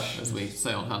sixer, as we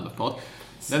say on Hand of Pod.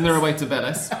 Then they're away to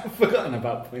Vélez. I've forgotten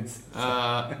about points.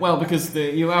 Well, because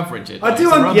you average it. I do,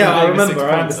 It's around I the 86 remember,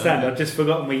 I points, understand. I've just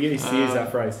forgotten we used to use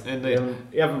that phrase. Indeed.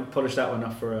 You haven't polished that one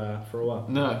up for a while.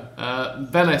 No.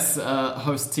 Vélez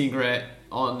host Tigre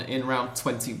in round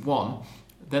 21.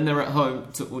 Then they're at home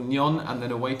to Union and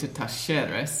then away to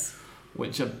Talleres,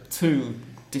 which are two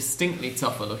distinctly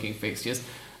tougher looking fixtures.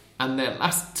 And their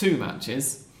last two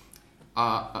matches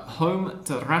are at home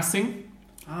to Racing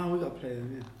Oh, we got to play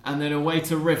them, and then away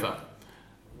to River,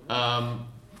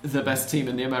 the best team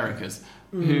in the Americas,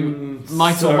 who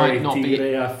might or might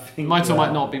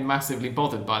not be massively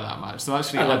bothered by that match. So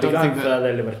actually, I don't think that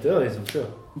the Libertadores, I'm sure.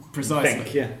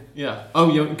 precisely. Yeah.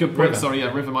 Oh, you're good point. River. Sorry,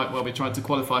 yeah, River might well be trying to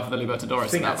qualify for the Libertadores. I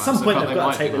think in that at some match, point so they've they got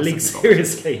might to take be the league massively bothered.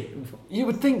 seriously. You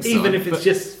would think so, Even if it's but-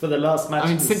 just for the last match. I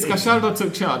mean, of the since season. Castaldo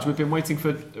took charge, we've been waiting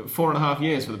for 4.5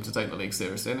 years for them to take the league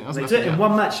seriously, and it They hasn't did it in happened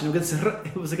one match and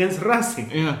it was against Racing.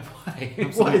 yet. Yeah. Why?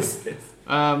 Absolutely. What is this?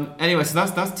 Anyway, so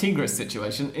that's Tigres'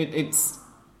 situation. It's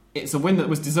a win that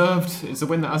was deserved. It's a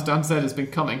win that, as Dan said, has been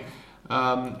coming,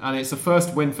 and it's a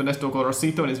first win for Nestor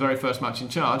Gorosito in his very first match in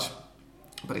charge.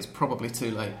 But it's probably too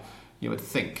late, you would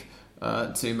think,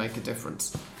 to make a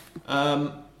difference.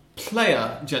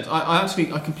 Player, gents, I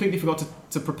completely forgot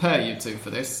to prepare you two for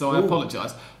this, so I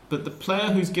apologise. But the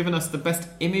player who's given us the best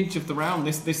image of the round,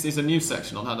 this is a new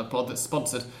section on Hand of Pod that's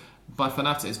sponsored by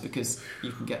Fanatis, because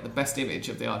you can get the best image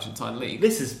of the Argentine league.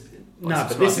 This is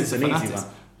an easy one.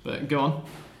 But go on.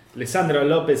 Lisandro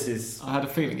Lopez's I had a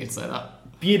feeling you'd say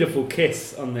that. beautiful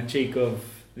kiss on the cheek of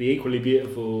the equally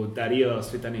beautiful Dario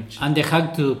Svitanic. And the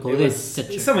hug to It Podet.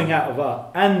 was something out of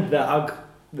art. And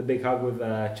the big hug with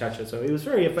Chacho. So he was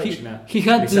very affectionate. He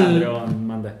had Lisandro on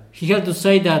Monday. He had to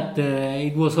say that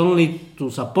it was only to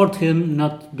support him,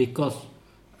 not because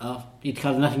it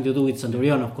had nothing to do with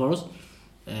Centurion, of course.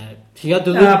 He had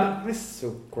to do. But this is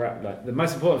so crap. Like, the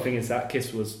most important thing is that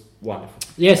kiss was wonderful.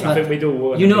 Yes, I but think we'd all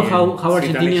want you to know be how in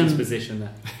Argentinian Svitanic's position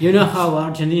there. You know how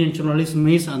Argentinian journalism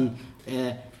is, and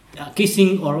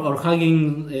kissing or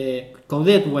hugging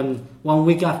Coudet when 1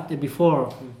 week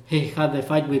before he had a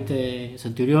fight with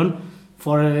Centurion,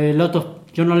 for a lot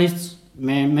of journalists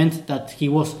meant that he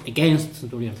was against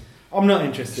Centurion. I'm not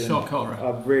interested. Shock horror. I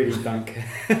really don't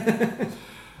care.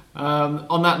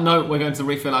 On that note, we're going to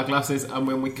refill our glasses, and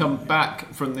when we come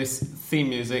back from this theme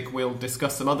music, we'll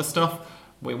discuss some other stuff.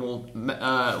 We will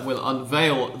we'll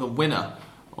unveil the winner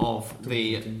of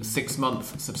the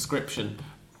 6-month subscription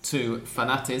to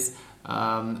Fanatis,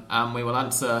 and we will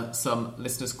answer some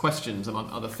listeners' questions, among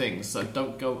other things. So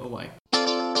don't go away.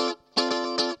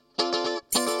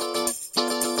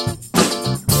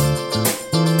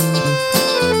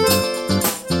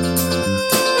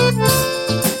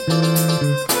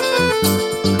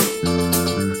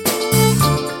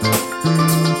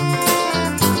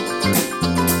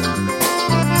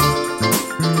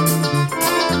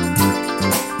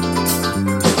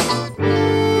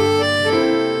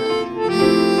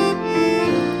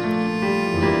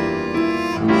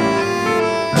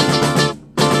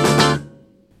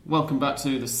 Welcome back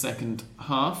to the second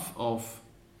half of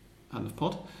Hand of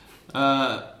Pod.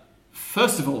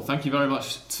 First of all, thank you very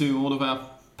much to all of our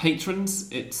patrons.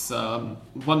 It's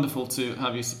wonderful to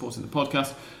have you supporting the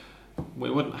podcast. We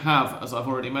wouldn't have, as I've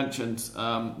already mentioned,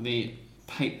 the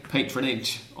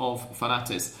patronage of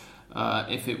Fanatis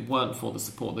if it weren't for the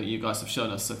support that you guys have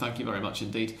shown us. So thank you very much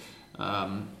indeed.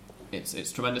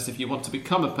 It's tremendous. If you want to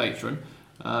become a patron,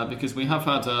 because we have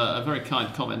had a very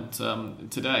kind comment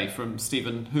today from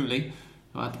Stephen Hooley,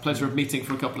 who I had the pleasure of meeting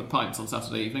for a couple of pints on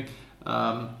Saturday evening,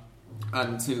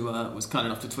 and who was kind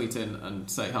enough to tweet in and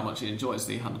say how much he enjoys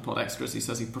the Hand of Pod extras. He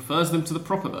says he prefers them to the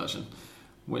proper version,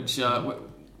 which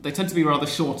they tend to be rather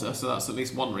shorter, so that's at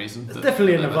least one reason. It's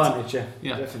definitely an advantage,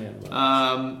 Yeah. Definitely an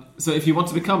advantage. So if you want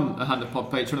to become a Hand of Pod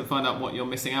patron and find out what you're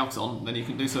missing out on, then you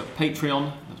can do so at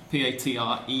Patreon,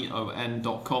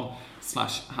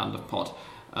 patreon.com/handofpod.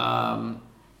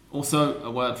 Also, a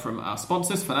word from our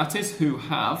sponsors, Fanatis, who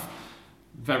have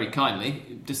very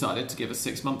kindly decided to give a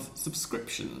 6-month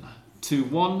subscription to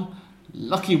one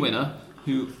lucky winner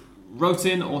who wrote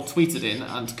in or tweeted in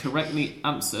and correctly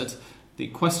answered the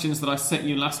questions that I sent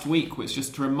you last week, which,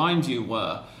 just to remind you,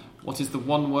 were: what is the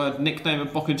one-word nickname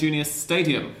of Boca Juniors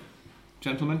Stadium?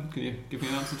 Gentlemen, can you give me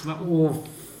an answer to that one?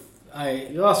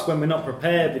 You ask when we're not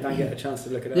prepared, we don't get a chance to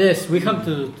look at it. Yes, we have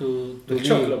to The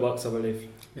chocolate box, I believe.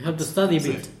 We have to study a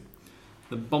bit.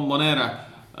 The Bombonera.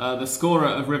 The scorer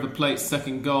of River Plate's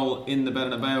second goal in the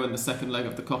Bernabeu in the second leg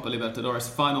of the Copa Libertadores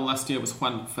final last year was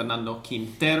Juan Fernando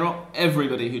Quintero.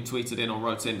 Everybody who tweeted in or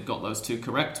wrote in got those two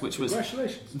correct, which was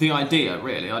the idea,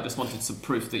 really. I just wanted some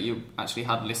proof that you actually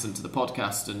had listened to the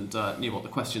podcast and knew what the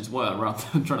questions were, rather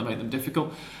than trying to make them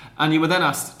difficult. And you were then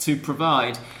asked to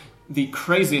provide the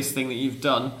craziest thing that you've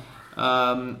done,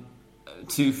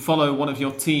 to follow one of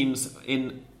your teams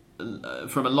in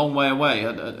from a long way away,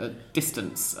 a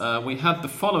distance. We had the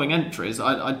following entries.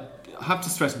 I have to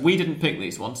stress, we didn't pick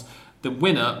these ones. The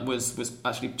winner was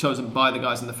actually chosen by the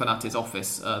guys in the Fanatis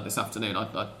office this afternoon.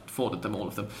 I forwarded them all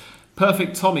of them.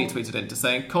 Perfect Tommy tweeted in to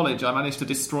say, in college I managed to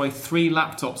destroy 3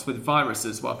 laptops with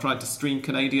viruses while trying to stream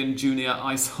Canadian junior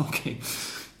ice hockey.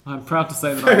 I'm proud to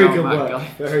say that I found that guy.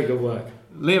 Very good work.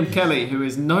 Liam Kelly, who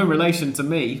is no relation to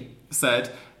me, said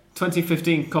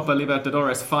 2015 Copa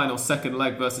Libertadores final second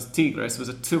leg versus Tigres was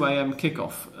a 2 a.m.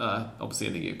 kickoff, obviously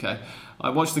in the UK. I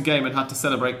watched the game and had to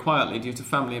celebrate quietly due to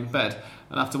family in bed.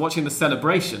 And after watching the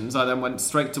celebrations, I then went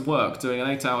straight to work, doing an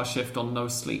 8-hour shift on no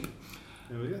sleep.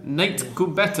 There we go. Nate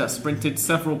Cubeta sprinted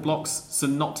several blocks to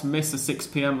not miss a 6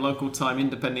 p.m. local time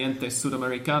Independiente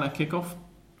Sudamericana kickoff.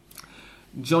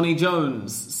 Johnny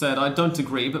Jones said, I don't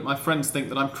agree, but my friends think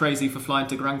that I'm crazy for flying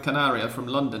to Gran Canaria from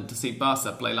London to see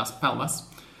Barca play Las Palmas.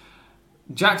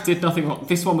 Jack did nothing wrong.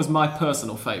 This one was my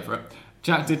personal favourite.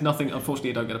 Jack did nothing. Unfortunately,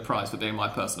 you don't get a prize for being my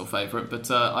personal favourite,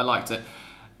 but I liked it.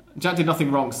 Jack did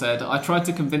nothing wrong said, I tried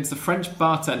to convince a French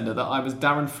bartender that I was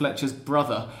Darren Fletcher's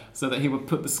brother so that he would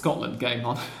put the Scotland game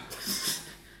on.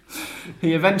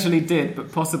 He eventually did,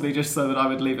 but possibly just so that I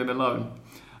would leave him alone.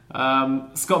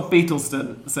 Scott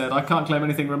Beatleston said, I can't claim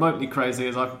anything remotely crazy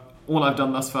as all I've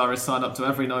done thus far is sign up to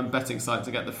every known betting site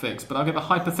to get the fix, but I'll give a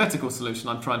hypothetical solution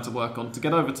I'm trying to work on to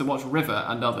get over to watch River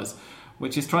and others,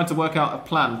 which is trying to work out a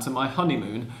plan to my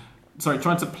honeymoon.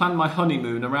 Trying to plan my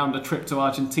honeymoon around a trip to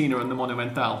Argentina and the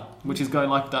Monumental, which is going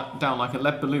down like a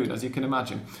lead balloon, as you can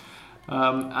imagine.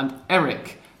 And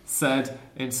Eric said,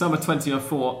 in summer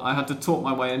 2004, I had to talk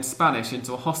my way in Spanish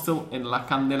into a hostel in La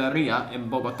Candeleria in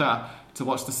Bogota to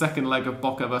watch the second leg of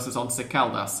Boca versus Once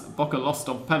Caldas. Boca lost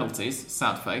on penalties,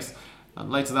 sad face,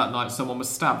 and later that night someone was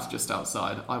stabbed just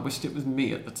outside. I wished it was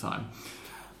me at the time.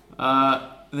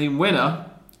 The winner,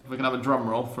 if we can have a drum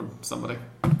roll from somebody.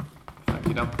 Thank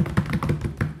you, Dan.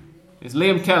 Is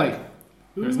Liam Kelly,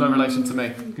 who is no relation to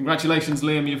me. Congratulations,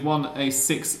 Liam, you've won a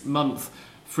 6-month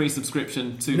free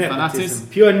subscription to Fanatis.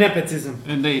 Pure nepotism.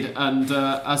 Indeed, and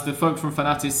as the folk from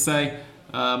Fanatis say,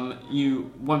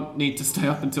 you won't need to stay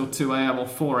up until 2 a.m. or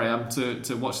 4 a.m.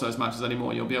 to watch those matches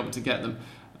anymore. You'll be able to get them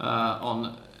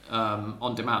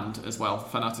on demand as well.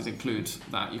 Fanatis include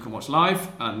that. You can watch live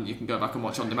and you can go back and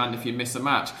watch on demand if you miss a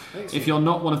match. Excellent. If you're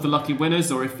not one of the lucky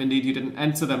winners, or if indeed you didn't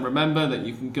enter, then remember that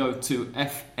you can go to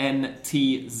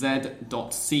fntz.co/HOP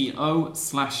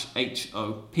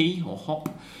or HOP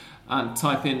and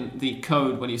type in the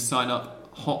code when you sign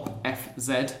up,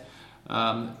 HOPFZ,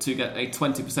 to get a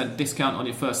 20% discount on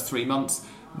your first 3 months.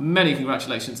 Many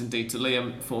congratulations indeed to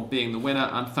Liam for being the winner,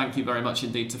 and thank you very much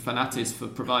indeed to Fanatis for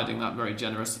providing that very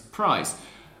generous prize.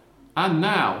 And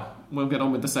now we'll get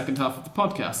on with the second half of the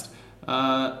podcast.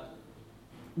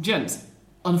 Gents,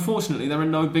 unfortunately there are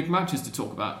no big matches to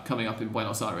talk about coming up in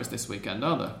Buenos Aires this weekend,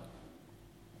 are there?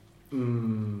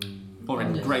 Or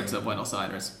in Greater Buenos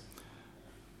Aires?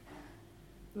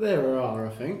 There are, I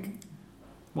think.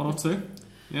 1 or 2?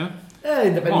 Yeah?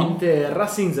 Independiente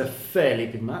Racing's a fairly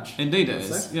big match. Indeed it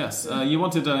is, yes. You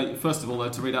wanted, first of all, though,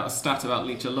 to read out a stat about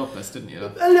Licha Lopez, didn't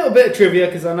you? A little bit of trivia,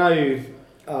 because I know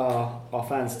our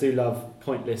fans do love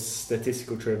pointless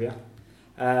statistical trivia.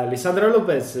 Lisandro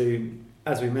Lopez, who,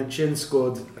 as we mentioned,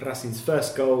 scored Racing's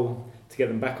first goal to get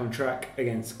them back on track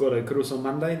against Godoy Cruz on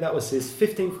Monday. That was his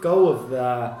 15th goal of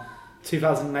the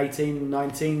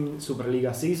 2018-19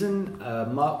 Superliga season,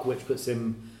 mark which puts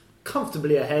him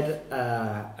comfortably ahead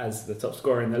as the top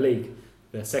scorer in the league.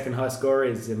 The second highest scorer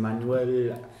is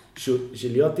Emmanuel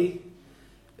Gigliotti,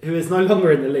 who is no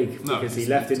longer in the league because he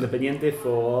left Independiente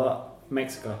for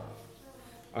Mexico.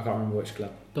 I can't remember which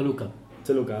club. Toluca.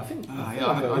 Toluca, I think.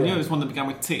 I knew it was one that began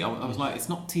with T. I was like, it's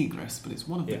not Tigres, but it's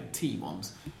one of the T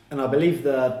ones. And I believe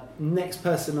the next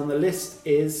person on the list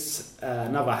is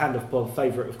another hand of pod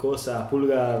favourite, of course,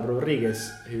 Pulga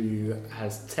Rodriguez, who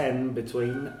has 10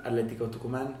 between Atlético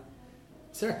Tucumán.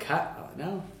 Is there a cat right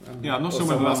now? I'm not sure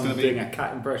whether that's going to be doing a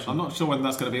cat impression. I'm not sure whether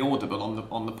that's going to be audible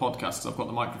on the podcast because I've got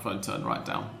the microphone turned right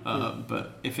down.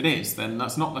 But if it is, then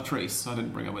that's not Latrice. I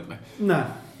didn't bring her with me. No.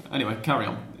 Anyway, carry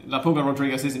on. La Pulga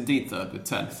Rodriguez is indeed third with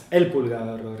 10. El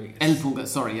Pulga Rodriguez. El Pulga,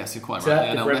 sorry, yes, you're quite So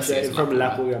right. Messi is from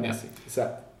La Pulga Messi.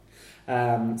 So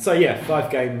 5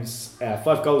 games,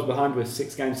 5 goals behind with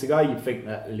 6 games to go. You'd think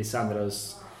that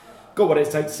Lisandro's got what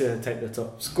it takes to take the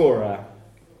top scorer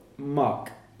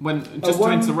mark.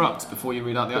 To interrupt before you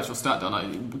read out the actual stat,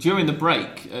 Dan, during the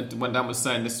break, when Dan was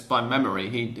saying this by memory,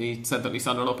 he said that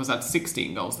Lisandro Lopez had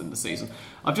 16 goals in the season.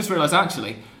 I've just realised,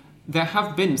 actually, there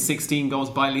have been 16 goals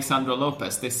by Lisandro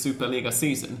Lopez this Superliga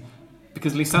season,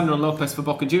 because Lisandro Lopez for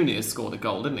Boca Juniors scored a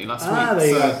goal, didn't he, last week? There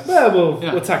you go. Well,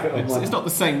 we'll tack it on one. It's not the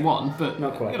same one, but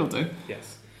not quite. It'll do.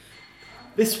 Yes.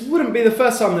 This wouldn't be the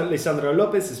first time that Lisandro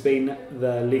Lopez has been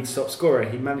the league's top scorer.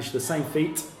 He managed the same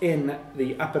feat in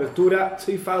the Apertura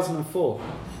 2004,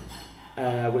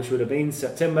 which would have been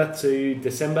September to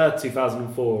December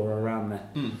 2004, or around there.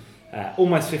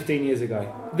 Almost 15 years ago.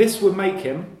 This would make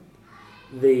him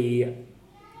the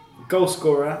goal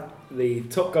scorer, the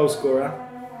top goal scorer,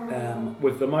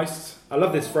 with the most... I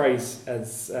love this phrase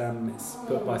as it's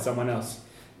put by someone else.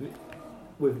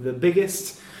 With the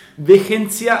biggest...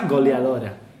 Vigencia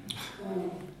goleadora.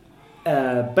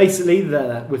 Basically,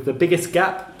 with the biggest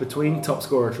gap between top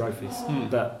scorer trophies.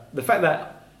 But the fact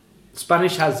that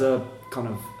Spanish has a kind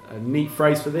of a neat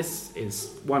phrase for this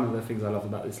is one of the things I love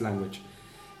about this language.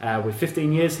 With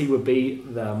 15 years, he would be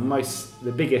the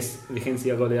biggest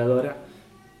Vigencia goleadora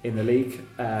in the league,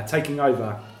 taking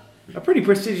over a pretty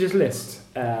prestigious list.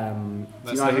 Do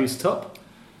you know who's top?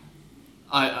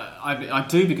 I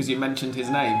do, because you mentioned his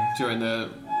name during the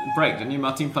break, didn't you?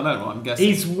 Martin Palermo, I'm guessing.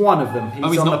 He's one of them.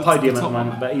 He's on the podium at the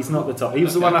moment, but he's not the top. He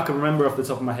was the one I can remember off the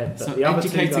top of my head. But so the other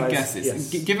educated 2 guys, guesses. Yes.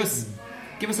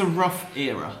 Give us a rough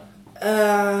era.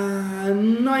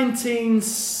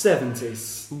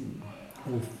 1970s.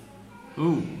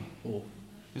 Ooh.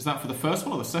 Is that for the first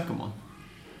one or the second one?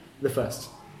 The first.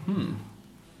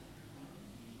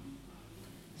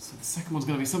 So the second one's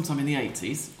going to be sometime in the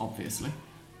 80s, obviously.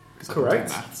 Correct.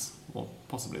 Maths, or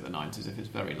possibly the 90s if it's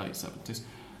very late 70s.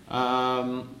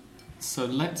 So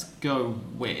let's go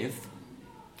with...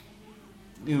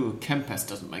 Kempes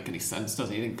doesn't make any sense, does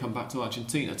he? He didn't come back to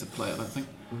Argentina to play, I don't think.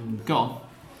 Go on.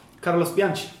 Carlos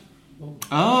Bianchi.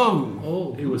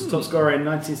 Oh! He was top scorer in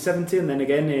 1970 and then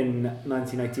again in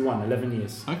 1981, 11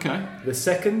 years. Okay. The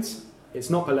second, it's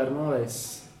not Palermo,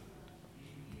 it's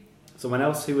someone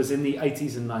else who was in the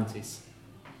 80s and 90s.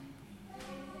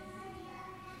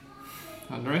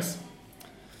 Andres?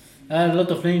 A lot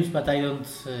of names, but I don't.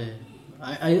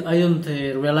 I don't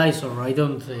realize, or I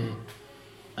don't.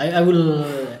 I will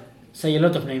say a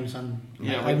lot of names, and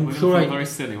I'm sure feel very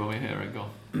silly when we hear it. Go.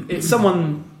 It's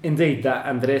someone indeed that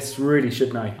Andres really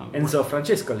should know. Enzo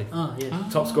Francescoli.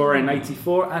 Yes. Top scorer in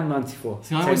 84 and 94.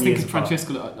 See, I always think of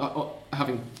Francescoli,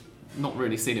 having not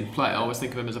really seen him play, I always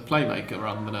think of him as a playmaker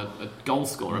rather than a goal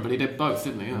scorer, but he did both,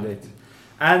 didn't he? Yeah. Indeed.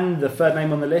 And the third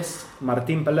name on the list,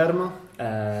 Martin Palermo.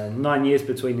 9 years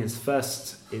between his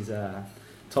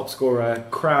top scorer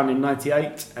crown in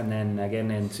 98 and then again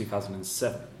in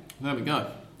 2007. There we go.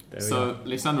 So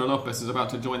Lisandro Lopez is about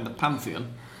to join the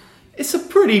pantheon. It's a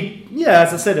pretty,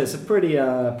 as I said, it's a pretty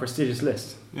prestigious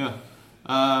list. Yeah.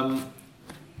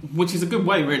 Which is a good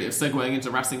way, really, of segueing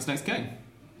into Racing's next game.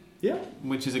 Yeah.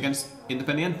 Which is against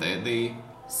Independiente, the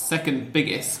second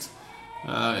biggest.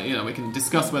 We can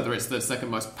discuss whether it's the second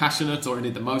most passionate or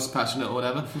indeed the most passionate or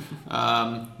whatever.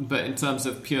 But in terms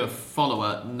of pure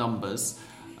follower numbers,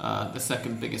 the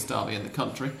second biggest derby in the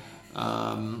country.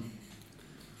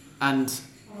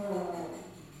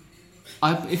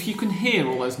 If you can hear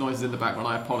all those noises in the background,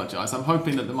 I apologise. I'm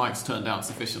hoping that the mic's turned down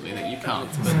sufficiently that you can't.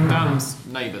 But Dan's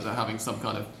neighbours are having some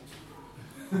kind of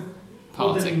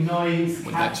party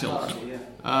with their children.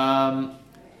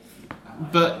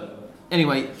 But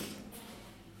anyway,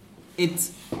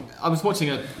 I was watching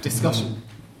a discussion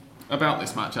about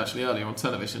this match actually earlier on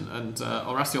television, and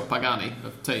Horacio Pagani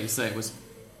of TIC was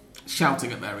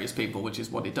shouting at various people, which is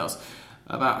what he does,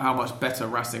 about how much better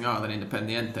Racing are than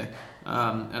Independiente,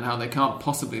 and how they can't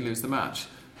possibly lose the match.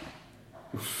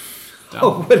 I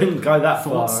wouldn't go that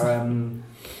far.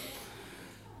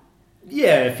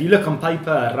 If you look on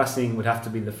paper, Racing would have to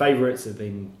be the favourites. They've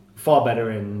been far better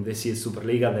in this year's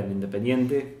Superliga than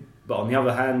Independiente. But on the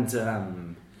other hand,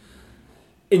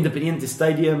 Independiente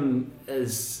Stadium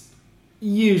has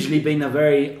usually been a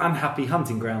very unhappy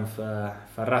hunting ground for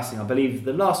Racing. I believe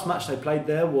the last match they played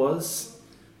there was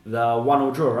the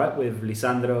 1-1 draw, right, with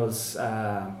Lisandro's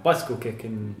bicycle kick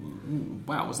in...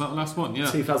 Wow, was that the last one? Yeah.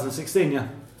 2016, yeah.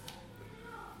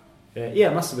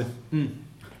 Yeah, it must have been.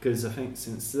 Because I think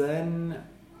since then,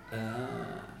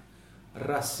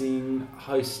 Racing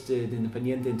hosted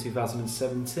Independiente in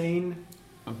 2017.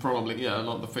 And probably, a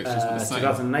lot of the fixtures were the same.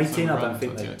 2018, I don't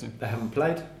think they haven't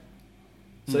played.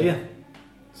 So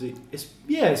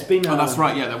it's been... Oh, that's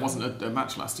right, there wasn't a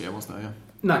match last year, was there? Yeah.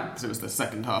 No. Because it was the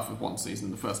second half of one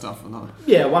season, the first half of another.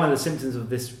 Yeah, one of the symptoms of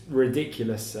this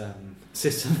ridiculous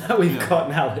system that we've got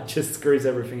now that just screws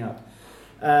everything up.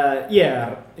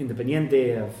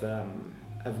 Independiente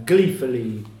have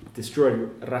gleefully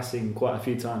destroyed Racing quite a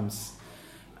few times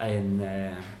in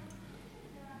their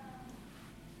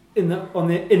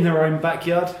own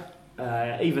backyard.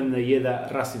 Even the year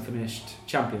that Racing finished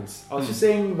champions. I was just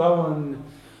seeing though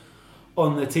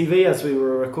on the TV as we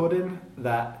were recording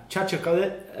that Chacho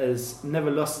Cadet has never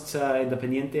lost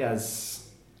Independiente as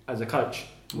a coach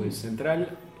with Central.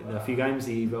 In a few games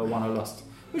he either won or lost,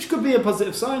 which could be a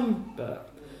positive sign. But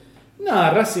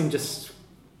no, Racing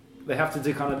they have to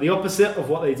do kind of the opposite of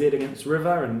what they did against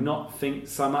River and not think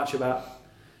so much about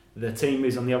the team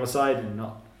who's on the other side and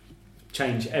not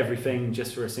change everything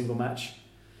just for a single match.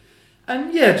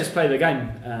 And just play the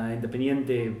game.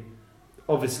 Independiente,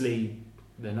 obviously,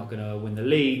 they're not going to win the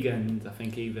league, and I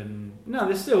think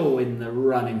they're still in the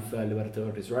running for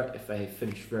Libertadores, right? If they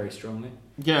finish very strongly.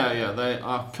 Yeah, they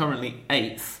are currently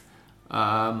 8th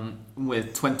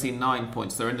with 29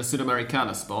 points. They're in the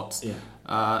Sudamericana spot. Yeah.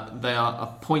 They are a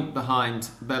point behind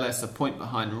Vélez, a point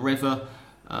behind River,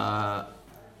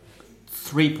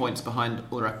 3 points behind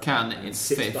Huracan in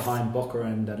 6 5th. behind Boca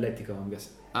and Atletico, I'm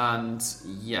guessing. And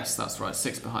yes, that's right,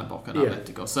 6 behind Boca and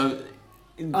Atletico. So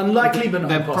unlikely, but not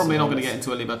they're impossible, probably not going to get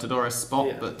into a Libertadores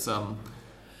spot, but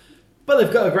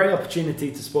they've got a great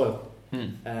opportunity to spoil,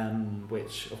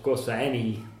 which, of course, for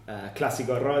any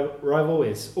Clásico rival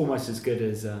is almost as good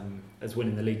as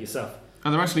winning the league yourself.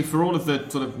 And they're actually, for all of the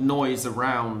sort of noise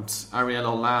around Ariel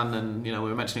Holan, and we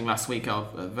were mentioning last week how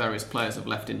various players have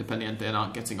left Independiente and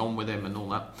aren't getting on with him and all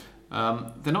that.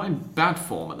 They're not in bad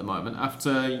form at the moment.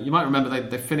 After, you might remember,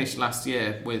 they finished last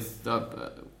year with they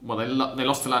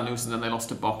lost to Lanús and then they lost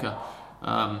to Boca,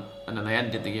 and then they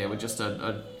ended the year with just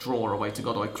a draw away to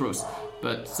Godoy Cruz.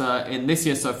 But in this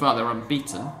year so far, they're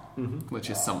unbeaten, which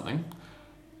is something.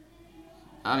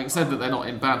 Having said that, they're not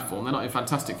in bad form. They're not in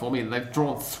fantastic form either. They've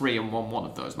drawn 3 and won one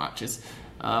of those matches,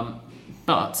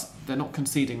 but they're not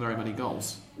conceding very many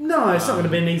goals. No, it's not going to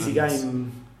be an easy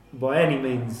game by any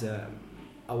means.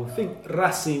 I would think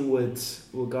Racing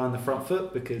will go on the front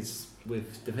foot because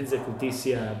with Defensa y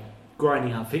Justicia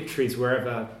grinding out victories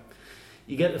wherever,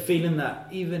 you get the feeling that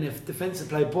even if Defensa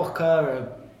play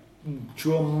Boca, a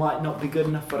draw might not be good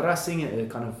enough for Racing.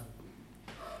 It kind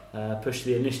of push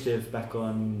the initiative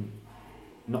on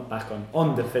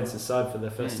Defensa's side for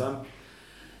the first time.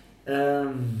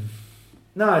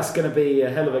 No, it's going to be a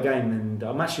hell of a game, and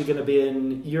I'm actually going to be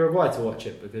in Uruguay to watch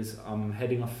it because I'm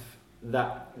heading off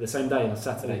the same day on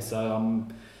Saturday. So I'm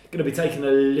going to be taking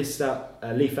a leaf out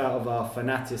of our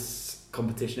Fanatis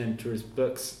competition entrers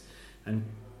books and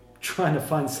trying to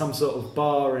find some sort of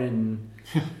bar in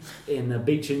a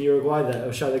beach in Uruguay that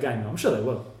will show the game. I'm sure they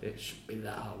will. It shouldn't be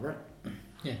that hard, right?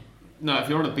 Yeah. No, if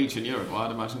you're on a beach in Uruguay,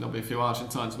 I'd imagine there'll be a few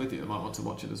Argentines with you that might want to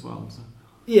watch it as well. So.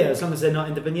 Yeah, as long as they're not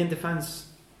Independiente fans,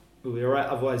 we'll be alright.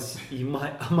 Otherwise, I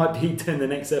might be doing the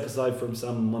next episode from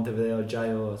some Montevideo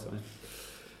jail or something.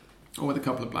 Or with a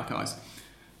couple of black eyes.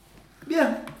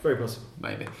 Yeah, very possible.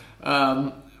 Maybe.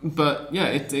 But yeah,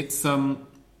 it's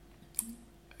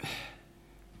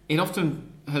it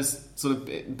often has sort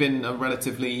of been a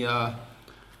relatively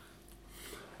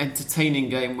entertaining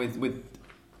game with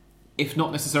if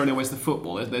not necessarily always the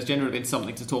football. There's generally been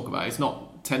something to talk about. It's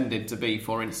not tended to be,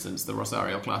 for instance, the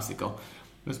Rosario Clásico,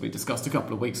 as we discussed a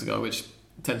couple of weeks ago, which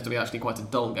tends to be actually quite a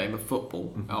dull game of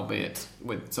football, albeit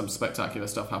with some spectacular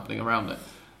stuff happening around it.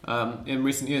 In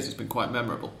recent years, it's been quite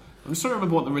memorable. I'm just trying to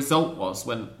remember what the result was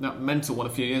when that mental one a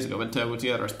few years ago when Teo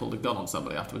Gutierrez pulled a gun on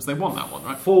somebody afterwards. They won that one,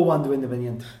 right? 4-1 to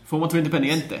Independiente. 4-1 to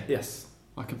Independiente? Yes.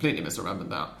 I completely misremembered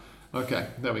that. Okay,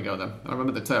 there we go then. I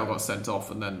remember that Teo got sent off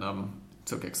and then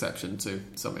took exception to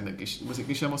something that... Was it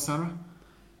Guillermo Sarra?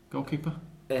 Goalkeeper?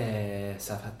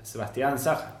 Sebastián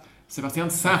Saja. Sebastián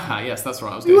Saja, yes, that's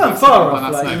right. You weren't far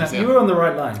off. You were on the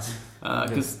right lines.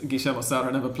 Because Guillermo Sarra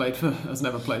has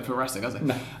never played for Racing, has he?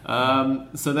 No.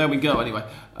 So there we go. Anyway,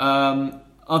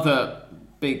 other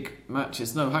big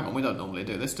matches. No, hang on, we don't normally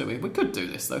do this, do we? We could do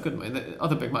this, though, couldn't we? The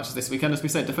other big matches this weekend, as we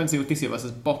said, Defensa y Justicia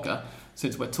versus Boca,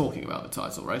 since we're talking about the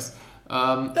title race.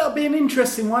 That'll be an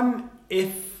interesting one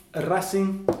if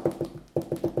Racing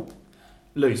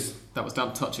lose. That was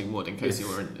down touching wood, in case you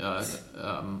were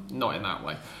not in that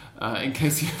way. In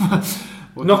case you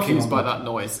were confused by that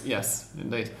noise. Yes,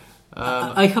 indeed.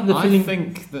 I have the feeling. I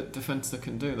think that Defensa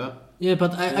can do that. Yeah,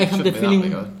 but I have the feeling.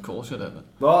 That big a call, should it?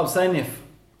 Well, I'm saying if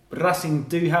Racing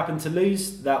do happen to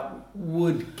lose, that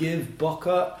would give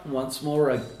Boca once more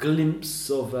a glimpse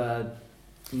of a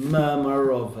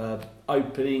murmur of a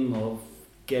opening of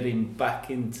getting back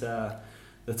into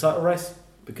the title race,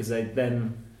 because they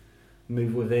then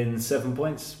move within 7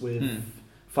 points with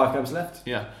 5 games left.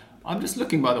 Yeah. I'm just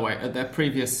looking, by the way, at their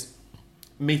previous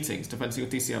meetings, Defensa y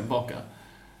Justicia and Boca.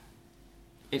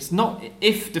 It's not,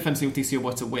 if Defensa y Justicia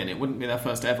were to win, it wouldn't be their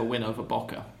first ever win over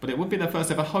Boca, but it would be their first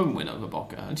ever home win over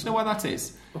Boca. And do you know why that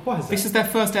is? Why is that? This is their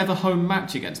first ever home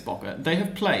match against Boca. They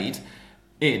have played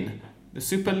in the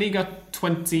Superliga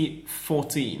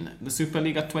 2014, the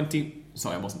Superliga 20...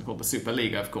 Sorry, it wasn't called the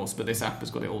Superliga, of course, but this app has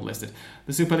got it all listed.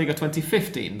 The Superliga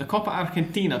 2015, the Copa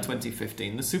Argentina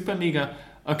 2015, the Superliga...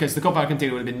 Okay, so the Copa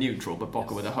Argentina would have been neutral, but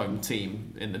Boca were the home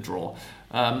team in the draw.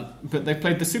 But they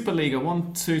played the Superliga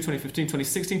 1, 2, 2015,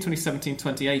 2016, 2017,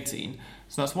 2018.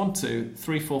 So that's 1, 2,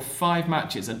 3, 4, 5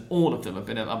 matches, and all of them have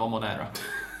been at La Bombonera.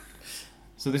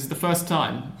 So this is the first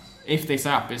time, if this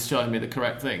app is showing me the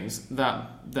correct things,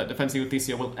 that Defensa y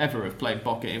Justicia will ever have played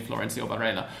Boca in Florencio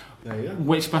Varela. There you go.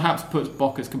 Which perhaps puts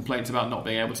Boca's complaints about not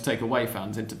being able to take away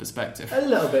fans into perspective. A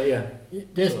little bit, yeah.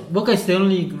 Boca is the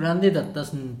only grande that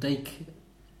doesn't take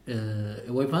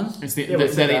away fans.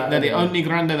 They're the only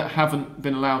grande that haven't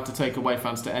been allowed to take away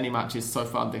fans to any matches so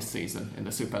far this season in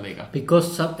the Superliga.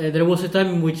 Because there was a time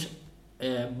in which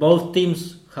both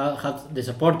teams had the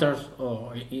supporters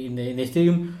in the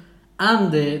stadium,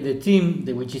 and the team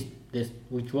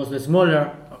which was the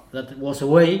smaller that was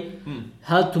away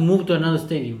had to move to another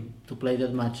stadium to play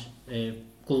that match.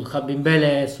 Could have been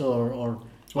Vélez or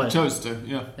well, chose to,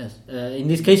 yeah. Yes. In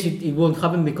this case, it won't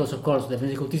happen because, of course,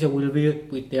 Defensa y Justicia will be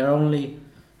with their only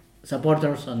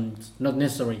supporters, and it's not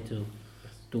necessary to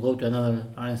go to another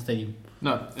Arena stadium.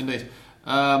 No, indeed.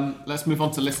 Let's move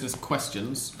on to listeners'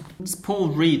 questions. It's Paul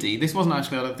Reedy. This wasn't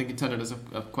actually, I don't think, intended as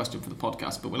a question for the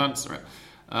podcast, but we'll answer it.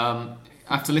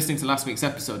 After listening to last week's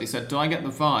episode, he said, "Do I get the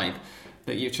vibe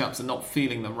that you chaps are not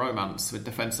feeling the romance with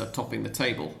Defensa topping the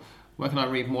table? Where can I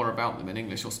read more about them in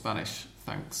English or Spanish?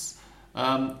 Thanks."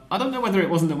 I don't know whether it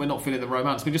wasn't that we're not feeling the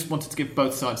romance. We just wanted to give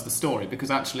both sides of the story, because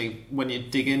actually, when you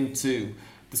dig into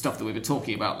the stuff that we were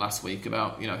talking about last week,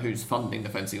 about who's funding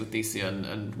Defensa y Justicia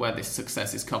and where this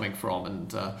success is coming from,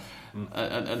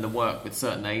 and the work with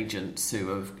certain agents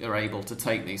who are able to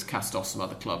take these cast-offs from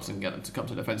other clubs and get them to come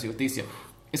to Defensa y Justicia,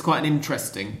 it's quite an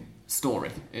interesting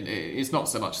story. It's not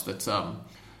so much that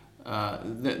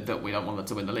that we don't want them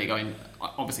to win the league. I mean,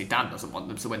 obviously Dan doesn't want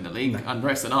them to win the league.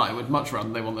 Andres and I would much rather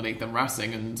they won the league than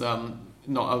Racing, and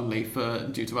not only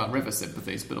due to our River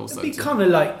sympathies, but also it'd be kind of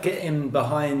like getting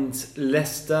behind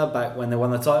Leicester back when they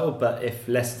won the title, but if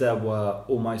Leicester were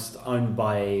almost owned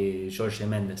by Jorge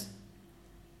Mendes.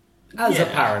 As a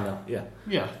parallel,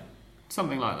 yeah,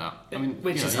 something like that. I mean,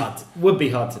 which is hard. Would be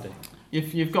hard to do.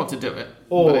 You've got to do it,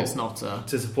 or but it's not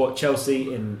to support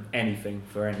Chelsea in anything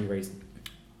for any reason.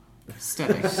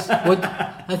 Steady.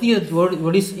 I think that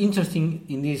what is interesting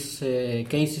in this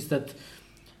case is that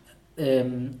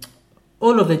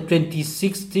all of the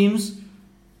 26 teams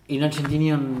in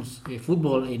Argentinian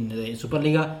football in the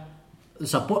Superliga,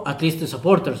 at least the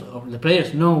supporters or the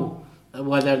players know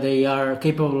whether they are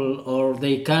capable or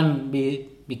they can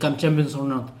become champions or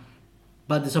not.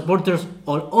 But the supporters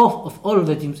of all of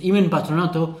the teams, even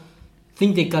Patronato,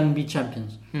 think they can be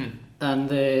champions. And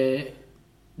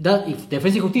that if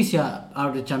Defensa y Justicia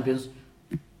are the champions,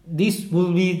 this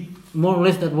will be more or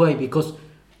less that way, because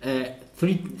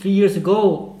 3 years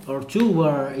ago or 2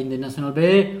 were in the Nacional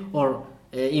B, or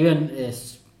even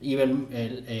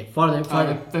farther.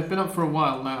 They've been up for a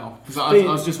while now. I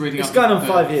was just reading. It's gone on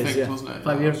 5 years, wasn't it?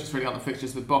 5 years. I was just reading out the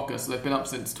fixtures with Boca, so they've been up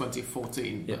since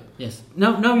 2014. Yeah. Yes.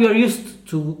 Now you are used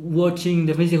to watching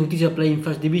Defensa y Justicia play in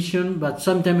First Division, but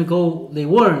some time ago they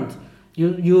weren't.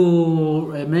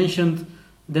 You mentioned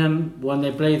them when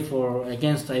they played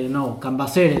against, I don't know,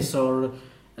 Cambaceres or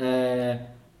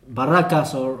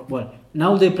Barracas, or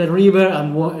now they play River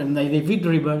and they defeat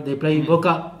River. They play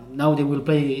Boca. Now they will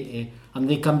play and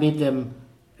they can beat them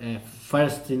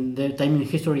first in their time in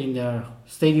history in their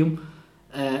stadium.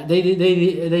 They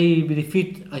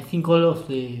defeat, I think, all of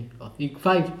the Big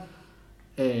Five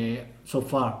so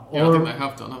far. Yeah, I think they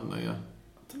have done, haven't they? Yeah.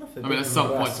 I don't know I mean, at some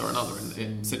point or another,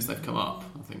 since they've come up,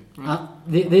 I think. Right?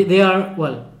 They are,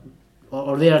 well,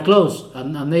 or they are close,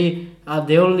 and they are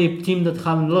the only team that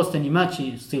haven't lost any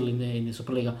matches still in the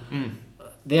Superliga.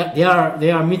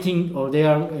 They are meeting, or they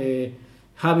are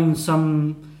having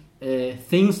some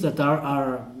things that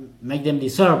are make them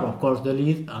deserve, of course, the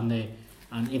lead, and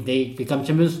if they become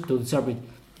champions, to deserve it.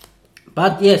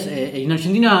 But yes, in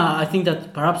Argentina, I think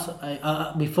that perhaps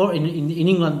before in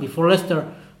England, before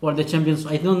Leicester were the champions,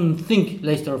 I don't think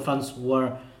Leicester fans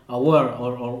were aware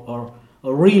or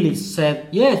really said,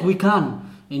 yes, we can.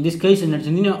 In this case, in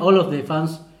Argentina, all of the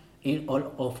fans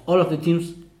of all of the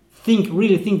teams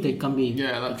really think they can be.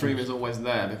 Yeah, that dream is always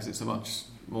there because it's a much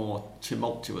more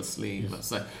tumultuous league, let's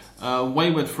say.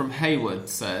 Wayward from Hayward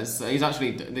says,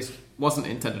 this wasn't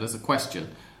intended as a question.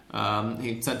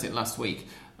 He sent it last week.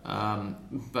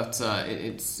 But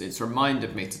it's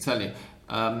reminded me to tell you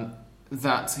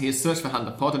that he has searched for Hand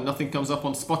of Pod and nothing comes up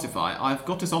on Spotify. I've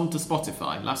got us onto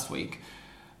Spotify last week.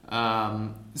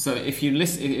 So if you're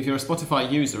a Spotify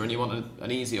user and you want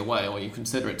an easier way, or you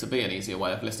consider it to be an easier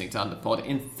way of listening to Hand of Pod,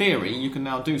 in theory you can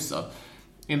now do so.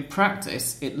 In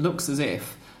practice, it looks as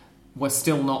if we're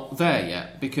still not there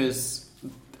yet, because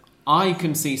I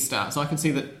can see stats. I can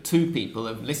see that 2 people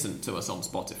have listened to us on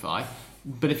Spotify.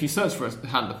 But if you search for a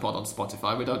Hand of Pod on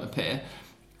Spotify, we don't appear.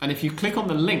 And if you click on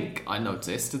the link, I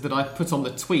noticed that I put on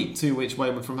the tweet to which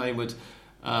Wayward from Hayward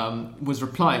was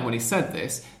replying when he said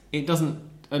this, it doesn't,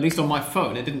 at least on my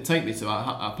phone, it didn't take me to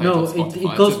our page on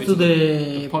Spotify. It goes to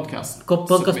the podcast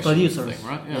producers thing,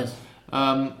 right? Yeah.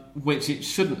 Yes. Which it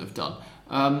shouldn't have done.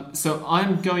 So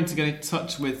I'm going to get in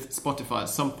touch with Spotify at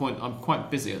some point. I'm quite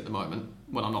busy at the moment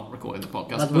when I'm not recording the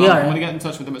podcast. But I'm going to get in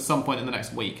touch with them at some point in the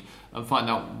next week and find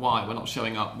out why we're not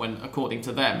showing up when, according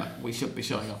to them, we should be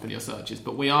showing up in your searches.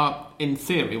 But we are, in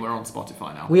theory, we're on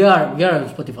Spotify now. We are on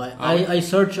Spotify. I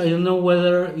searched, I don't know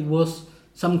whether it was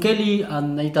Sam Kelly,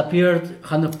 and it appeared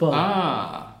Hand of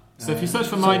Pod. So if you search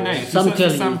for my name, if you search for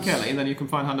Sam Kelly, then you can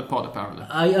find Hand of Pod, apparently.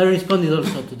 I responded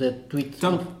also to the tweet.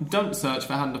 Don't search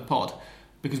for Hand of Pod,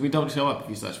 because we don't show up if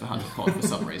you search for Hand of Pod for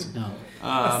some reason. No.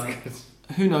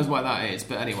 Who knows why that is,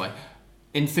 but anyway,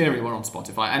 in theory we're on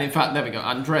Spotify. And in fact, there we go,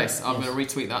 Andres, I'm going to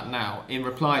retweet that now. In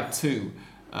reply to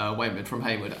Wayward from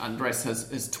Hayward, Andres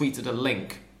has tweeted a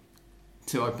link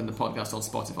to open the podcast on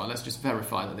Spotify. Let's just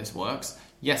verify that this works.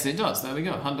 Yes, it does. There we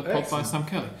go. Hand of Pod by Sam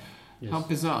Kelly. Yes. How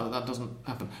bizarre that doesn't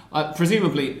happen.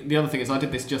 Presumably, the other thing is I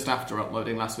did this just after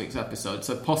uploading last week's episode,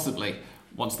 so possibly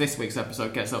once this week's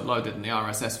episode gets uploaded in the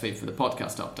RSS feed for the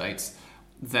podcast updates,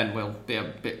 then we'll be a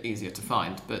bit easier to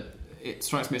find. But it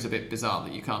strikes me as a bit bizarre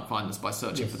that you can't find us by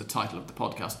searching for the title of the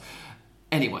podcast.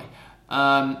 Anyway,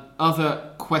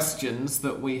 other questions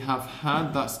that we have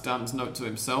had, that's Dan's note to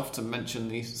himself to mention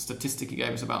the statistic he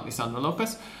gave us about Lisandro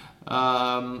Lopez.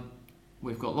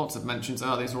 We've got lots of mentions.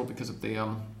 These are all because of the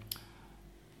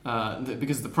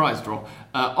prize draw.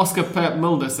 Oscar Per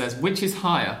Mulder says, which is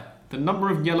higher, the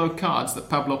number of yellow cards that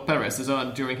Pablo Perez has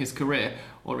earned during his career,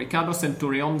 or Ricardo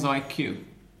Centurion's IQ?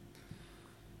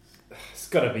 It's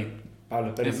got to be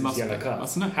Pablo Perez's yellow card.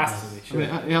 Mustn't it? Has to be, sure.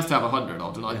 I mean, he has to have 100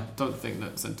 odd, and I don't think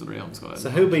that Centurion's got it. So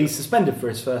he'll be suspended for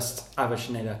his first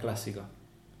Avellaneda Clásico.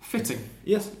 Fitting.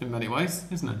 Yes. In many ways,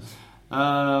 isn't it?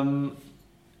 Jushin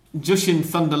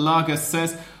Thunderlager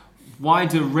says, why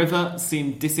do River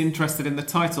seem disinterested in the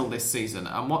title this season,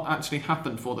 and what actually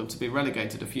happened for them to be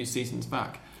relegated a few seasons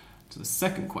back? To the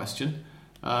second question,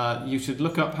 you should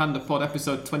look up Hand of Pod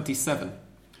episode 27.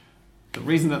 The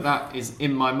reason that is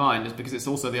in my mind is because it's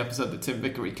also the episode that Tim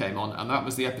Vickery came on, and that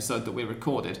was the episode that we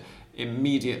recorded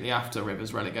immediately after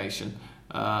River's relegation,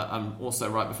 and also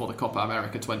right before the Copa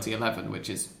America 2011, which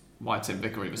is why Tim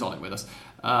Vickery was on it with us.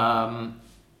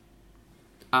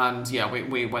 And yeah,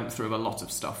 we went through a lot of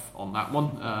stuff on that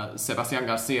one. Sebastian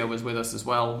Garcia was with us as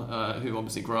well, who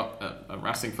obviously grew up a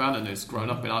Racing fan and who's grown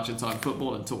up in Argentine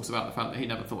football, and talks about the fact that he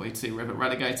never thought he'd see River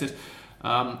relegated.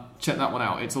 Check that one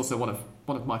out. It's also one of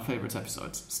my favourite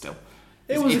episodes still.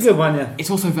 It's a good one, yeah. It's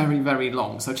also very, very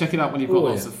long, so check it out when you've got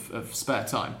lots of spare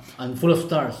time. And full of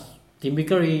stars. Tim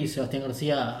Vickery, Sebastian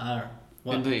Garcia are...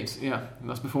 Well, indeed, yeah. And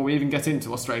that's before we even get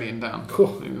into Australian Dan.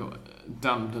 Cool.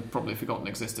 Dan had probably forgotten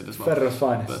existed as well. Ferro's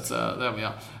finest. But there we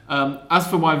are. As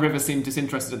for why River seemed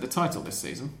disinterested in the title this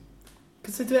season...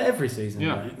 Because they do it every season.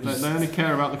 Yeah, right? They only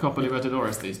care about the Copa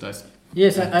Libertadores these days.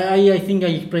 Yes, I think I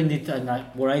explained it, and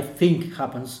what I think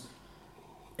happens,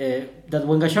 that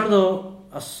when Gallardo,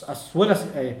 as well as...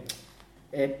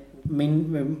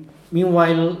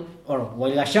 meanwhile, or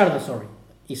while Gallardo,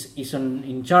 is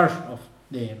in charge of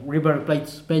the River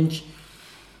Plate's bench,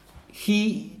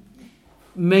 he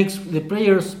makes the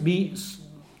players be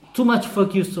too much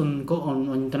focus on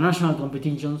international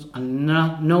competitions and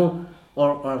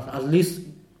or at least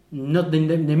not in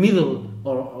the middle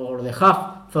or the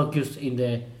half focus in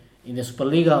the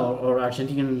Superliga or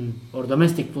Argentinian or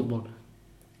domestic football.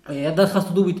 That has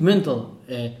to do with mental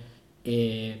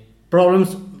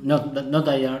problems. Not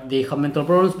that they have mental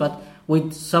problems, but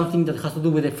with something that has to do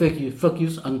with the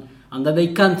focus and that they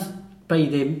can't pay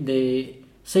the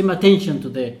same attention to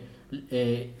the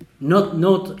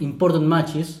not important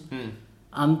matches,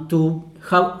 and to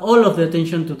have all of the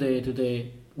attention to the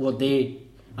what they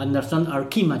understand are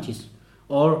key matches,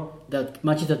 or that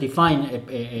matches that define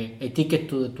a ticket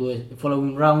to a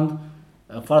following round,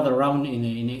 a further round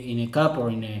in a cup or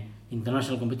in a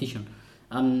international competition,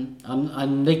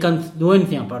 and they can't do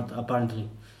anything apparently.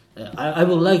 I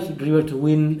would like River to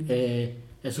win a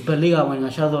Superliga when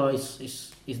Gallardo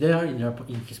is there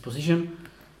in his position,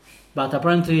 but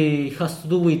apparently it has to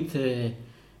do with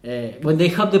when they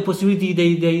have the possibility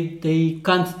they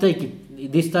can't take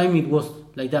it. This time it was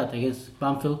like that against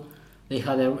Banfield. They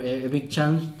had a big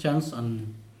chance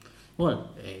and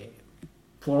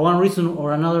for one reason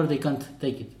or another they can't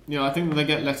take it. Yeah, I think they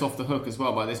get let off the hook as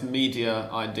well by this media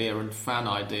idea and fan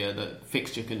idea that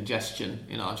fixture congestion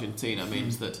in Argentina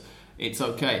means that it's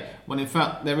okay, when in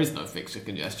fact there is no fixture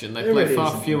congestion. They play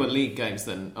far fewer league games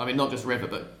than, I mean, not just River,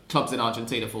 but clubs in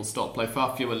Argentina, full stop, play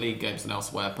far fewer league games than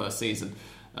elsewhere per season.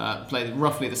 Play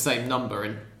roughly the same number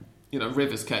in,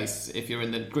 River's case, if you're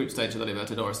in the group stage of the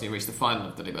Libertadores and you reach the final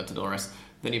of the Libertadores,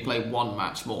 then you play one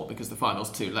match more because the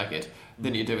final's two-legged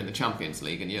than you do in the Champions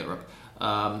League in Europe.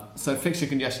 So fixture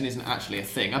congestion isn't actually a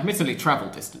thing. Admittedly, travel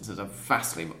distances are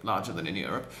vastly larger than in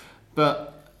Europe,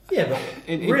 but it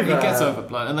gets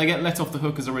overblown, and they get let off the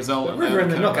hook as a result. River in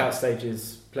the knockout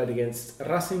stages played against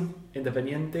Racing,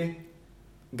 Independiente,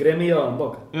 Gremio and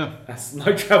Boca. Yeah. That's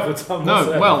no travel time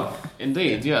whatsoever. Well,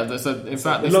 indeed, yeah. In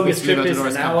fact, the longest trip is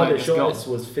an hour, the shortest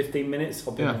was 15 minutes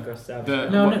hopping across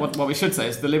the What we should say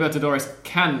is the Libertadores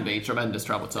can be tremendous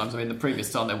travel times. I mean, the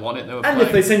previous time they won it, they were and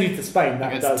if they send you to Spain,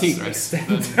 that does Tigres,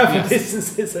 extend travel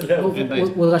distances a little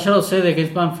bit. What Gallardo said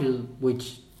against Banfield,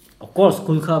 which of course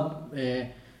could have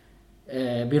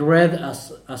be read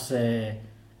as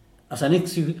an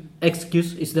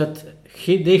excuse, is that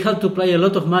they had to play a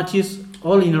lot of matches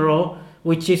all in a row,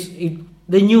 which is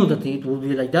they knew that it would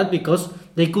be like that because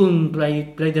they couldn't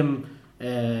play them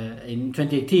in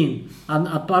 2018, and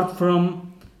apart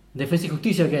from the Defensa y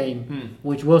Justicia game,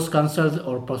 which was cancelled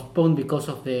or postponed because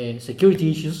of the security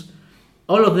issues,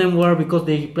 all of them were because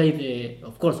they played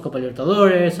of course Copa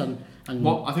Libertadores and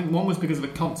well, I think one was because of a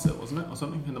concert, wasn't it, or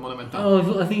something in the Monumental?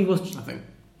 Oh, I think it was.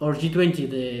 Or G20,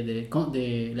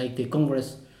 the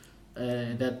Congress.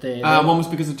 One was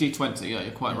because of G20. Yeah,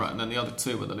 you're quite right. And then the other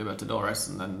two were the Libertadores,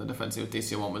 and then the Defensa y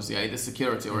Justicia one was either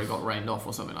security or it got rained off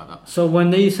or something like that. So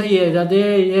when they say that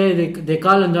the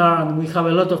calendar and we have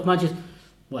a lot of matches,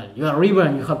 well, you are River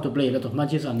and you have to play a lot of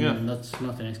matches, and that's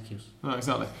not an excuse. No,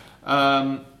 exactly.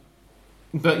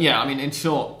 But yeah, I mean, in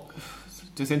short,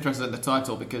 just interested in the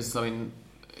title because I mean,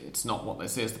 it's not what they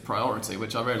see as the priority,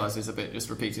 which I realise is a bit just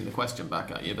repeating the question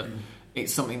back at you, but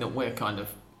it's something that we're kind of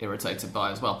irritated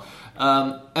by as well.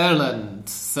 Erland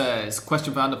says,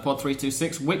 question for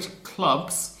Underpod326, which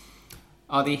clubs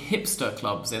are the hipster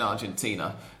clubs in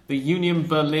Argentina? The Union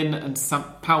Berlin and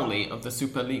St. Pauli of the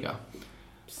Superliga?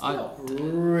 Not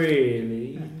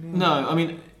really. No, I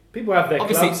mean, people have their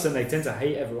clubs and they tend to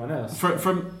hate everyone else.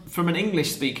 From an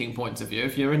English-speaking point of view,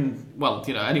 if you're in,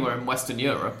 anywhere in Western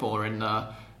Europe or in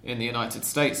the United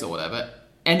States or whatever,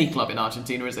 any club in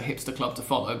Argentina is a hipster club to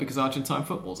follow because Argentine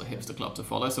football's a hipster club to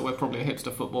follow, so we're probably a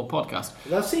hipster football podcast.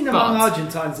 Well, I've seen among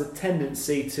Argentines a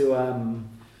tendency to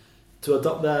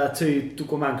adopt the two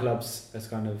Tucumán clubs as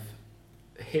kind of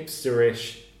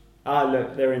hipsterish.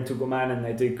 Look, they're in Tucumán and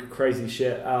they do crazy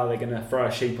shit. They're going to throw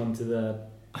a sheep onto the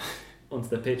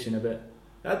pitch in a bit.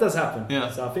 That does happen.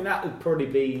 Yeah. So I think that would probably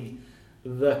be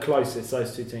the closest,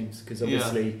 those two teams, because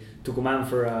obviously Tucumán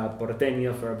for a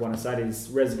Porteño, for a Buenos Aires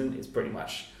resident, is pretty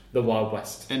much the Wild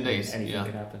West. Indeed. Anything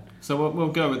can happen. So we'll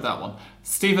go with that one.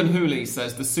 Stephen Hooley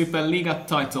says the Superliga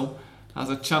title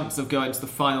has a chance of going to the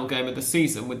final game of the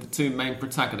season with the two main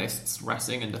protagonists,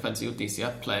 Racing and Defensa y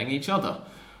Justicia, playing each other.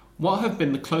 What have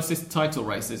been the closest title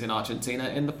races in Argentina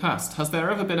in the past? Has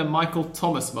there ever been a Michael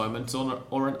Thomas moment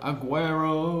or an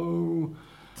Aguero?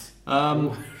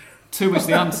 To which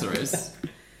the answer is,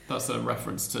 that's a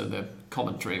reference to the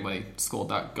commentary when he scored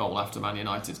that goal after Man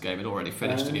United's game. It already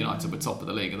finished and United were top of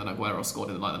the league, and then Aguero scored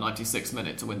in the 96th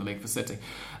minute to win the league for City.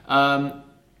 To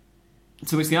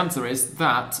which the answer is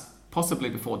that, possibly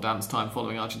before Dan's time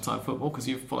following Argentine football, because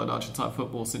you've followed Argentine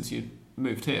football since you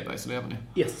moved here, basically, haven't you?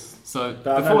 Yes. So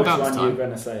But I know before which that one time, you were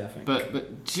going to say, I think.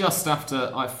 but just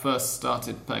after I first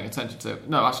started paying attention to,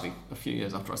 no, actually a few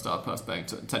years after I started first paying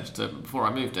attention to it, before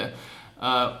I moved here,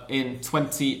 in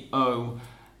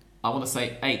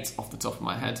 2008 off the top of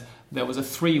my head, there was a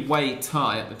three-way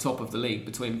tie at the top of the league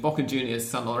between Boca Juniors,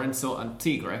 San Lorenzo and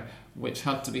Tigre, which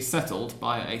had to be settled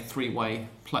by a three-way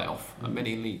playoff, a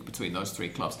mini-league between those three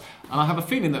clubs. And I have a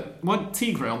feeling that weren't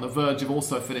Tigre on the verge of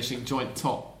also finishing joint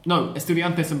top? No,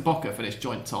 Estudiantes and Boca finished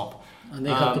joint top. And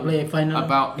they had to play a final.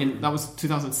 That was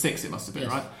 2006, it must have been,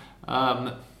 Yes.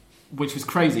 right? Which was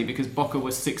crazy because Boca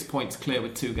was 6 points clear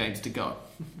with 2 games to go.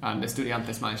 And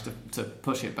Estudiantes managed to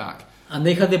push it back. And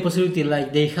they had the possibility,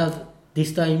 like they had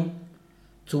this time,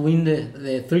 to win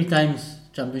the 3 times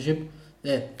championship,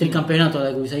 the 3 campeonato,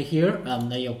 like we say here,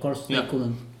 and they, of course, they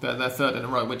couldn't. They're third in a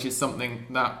row, which is something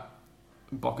that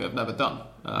Boca have never done,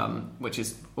 which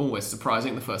is always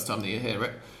surprising the first time that you hear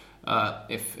it,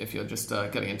 if you're just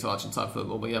getting into Argentine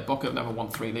football. But yeah, Boca have never won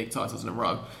 3 league titles in a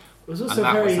row, It was also and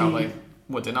that very, was how they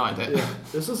were denied it. Yeah.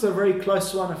 There was also a very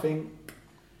close one, I think,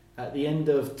 at the end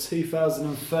of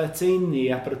 2013, the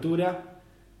Apertura,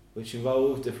 which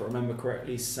involved, if I remember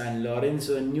correctly, San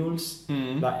Lorenzo and Newell's.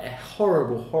 Like a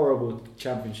horrible, horrible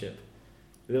championship.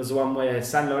 There was one where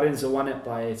San Lorenzo won it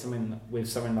by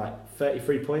something like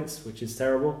 33 points, which is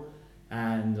terrible.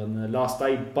 And on the last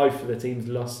day, both of the teams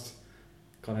lost,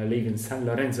 kind of leaving San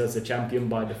Lorenzo as a champion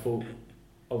by default.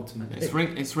 Ultimately,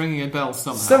 it's ringing a bell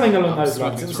somehow. Something along those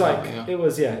lines. It was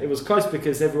remember, it was close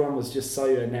because everyone was just so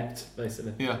inept,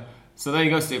 basically. Yeah. So there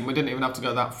you go, Stephen. We didn't even have to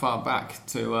go that far back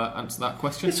to answer that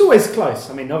question. It's always close.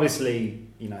 I mean, obviously,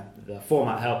 the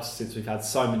format helps since we've had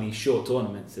so many short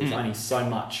tournaments. There's only so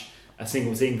much a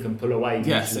single team can pull away.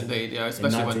 Yes, indeed. Yeah,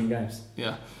 especially in 19 when games.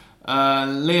 Yeah.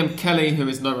 Liam Kelly, who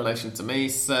is no relation to me,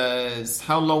 says,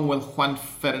 "How long will Juan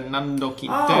Fernando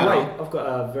Quintero?" Oh wait, I've got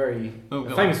a very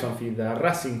famous one for you. The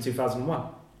Racing 2001.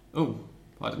 Oh,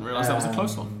 I didn't realise that was a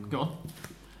close one. Go on.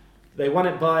 They won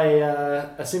it by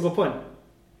a single point.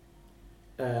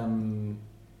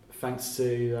 Thanks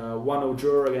to 1-1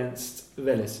 draw against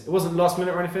Vélez. It wasn't last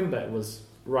minute or anything, but it was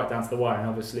right down to the wire, and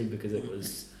obviously because it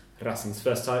was Racing's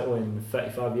first title in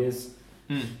 35 years.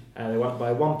 They won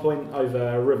by 1 point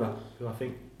over River, who I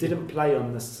think didn't play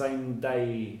on the same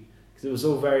day because it was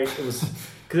all because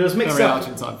it was mixed very up.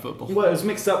 Argentine football. Well, it was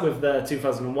mixed up with the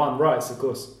 2001 riots, of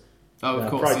course. Oh,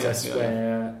 of course, protests yes,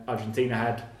 where Argentina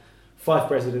had 5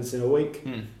 presidents in a week,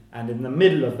 and in the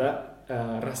middle of that,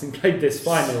 Racing played this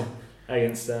final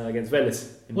against Vélez.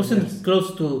 Wasn't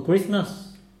close to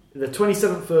Christmas? The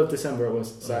 27th of December it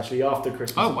was, so actually after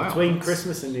Christmas. Oh, wow. Between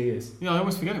Christmas and New Year's. Yeah, I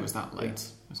always forget it was that late.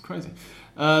 It's crazy.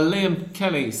 Liam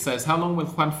Kelly says, "How long will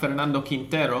Juan Fernando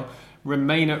Quintero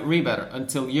remain at River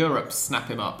until Europe snap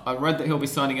him up? I read that he'll be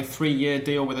signing a 3-year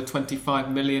deal with a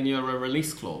 €25 million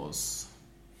release clause."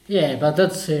 Yeah, but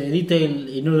that's a detail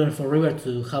in order for River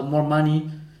to have more money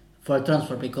for a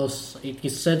transfer, because it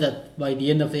is said that by the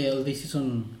end of the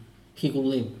season he could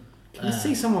leave. Can you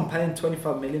see someone paying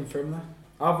 25 million for him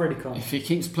though? I really can't. If he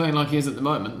keeps playing like he is at the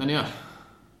moment, then yeah.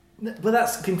 But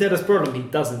that's Quintero's problem. He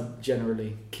doesn't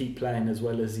generally keep playing as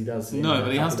well as he does. No,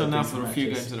 but he has done now for a few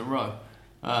matches. games in a row.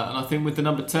 And I think with the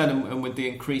number 10 and with the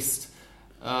increased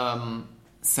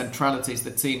centrality to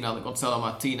the team now that Gonzalo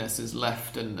Martinez has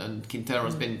left and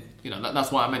Quintero's been,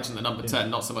 that's why I mentioned the number 10,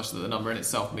 not so much that the number in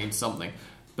itself means something,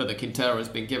 but that Quintero has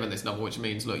been given this number, which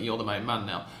means, look, you're the main man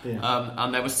now. Yeah.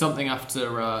 And there was something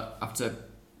after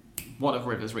one of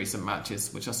River's recent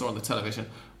matches, which I saw on the television,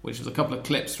 which was a couple of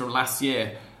clips from last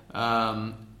year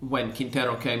when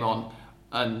Quintero came on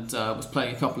and was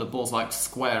playing a couple of balls like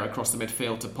square across the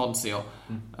midfield to Poncio,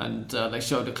 and they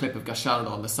showed a clip of Gallardo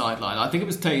on the sideline. I think it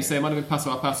was Teise, it might have been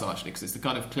Paso a Paso actually, because it's the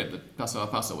kind of clip that Paso a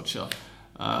Paso would show,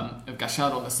 of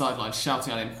Gallardo on the sideline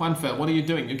shouting at him, "Juanfer, what are you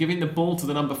doing? You're giving the ball to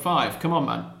the number 5. Come on,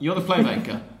 man. You're the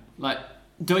playmaker. Like,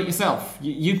 do it yourself.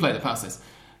 You play the passes."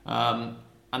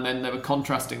 And then they were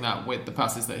contrasting that with the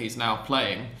passes that he's now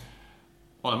playing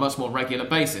on a much more regular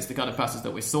basis, the kind of passes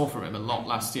that we saw from him a lot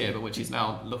last year, but which he's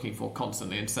now looking for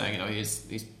constantly and saying,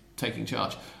 he's taking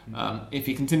charge. If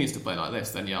he continues to play like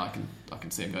this, then yeah, I can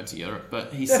see him going to Europe.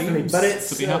 But he seems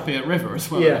to be happy at River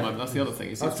as well at the moment. That's the other thing.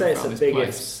 I'd say it's a big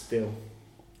if still.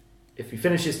 If he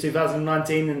finishes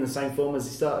 2019 in the same form as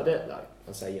he started it,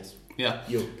 I'd say yes. Yeah,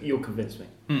 you'll convince me.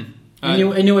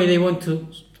 Anyway, they want to.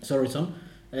 Sorry, son.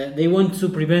 They want to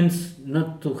prevent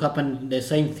not to happen the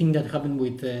same thing that happened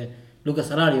with Lucas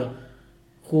Alario,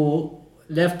 who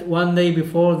left one day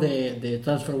before the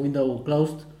transfer window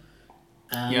closed.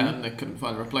 And they couldn't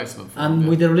find a replacement for him. And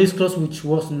with the release clause, which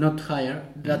was not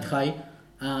that high,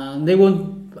 they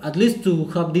want at least to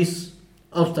have this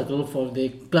obstacle for the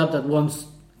club that wants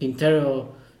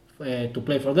Quintero to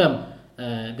play for them,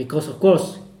 because of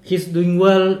course he's doing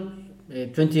well.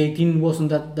 2018 wasn't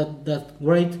that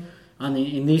great, and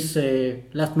in these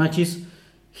last matches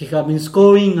he has been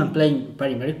scoring and playing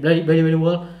very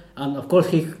well. And of course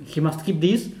he must keep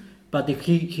this. But if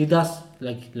he does,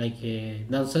 like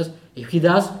Dan says, if he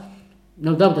does,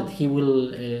 no doubt that he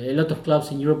will. A lot of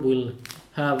clubs in Europe will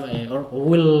have or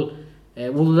will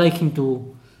would like him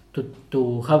to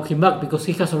have him back, because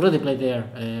he has already played there,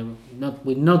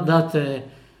 not that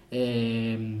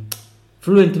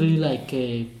fluently like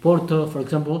Porto, for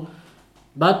example,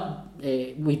 but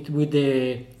with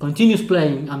the continuous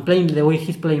playing and playing the way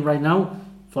he's playing right now,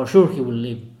 for sure he will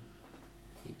leave.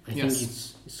 I think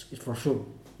it's for sure.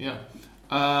 Yeah.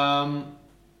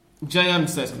 JM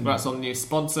says congrats on the new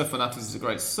sponsor. Fanatics is a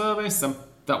great service, and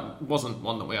that wasn't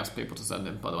one that we asked people to send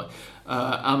in, by the way.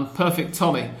 And Perfect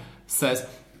Tommy says,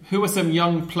 who are some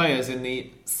young players in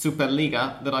the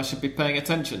Superliga that I should be paying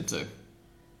attention to?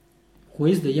 Who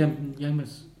is the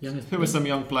youngest? Who are some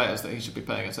young players that he should be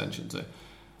paying attention to?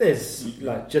 There's,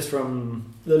 like, just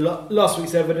from the last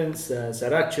week's evidence,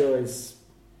 Saracho is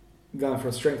going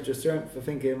from strength to strength, I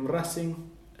think, in Racing.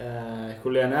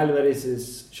 Julian Alvarez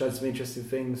is showing some interesting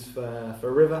things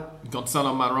for River.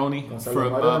 Gonzalo Maroni from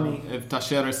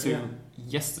Talleres, who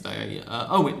yesterday...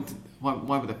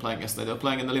 why were they playing yesterday? They were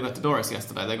playing in the Libertadores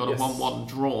yesterday. They got a 1-1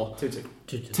 draw.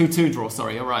 2-2 draw,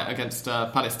 sorry, you're right, against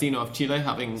Palestino of Chile,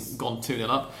 having gone 2-0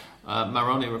 up.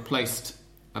 Maroni replaced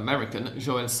American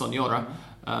Joel Sonora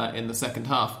in the second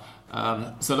half.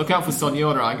 So look out for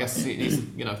Sonora. I guess he's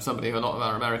somebody who a lot of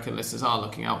our American listeners are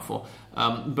looking out for.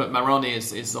 But Maroni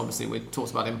is obviously, we talked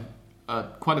about him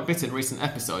quite a bit in recent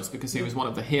episodes, because he was one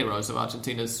of the heroes of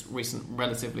Argentina's recent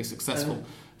relatively successful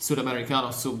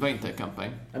Sudamericano Sub-20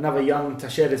 campaign. Another young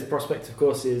Talleres prospect, of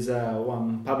course, is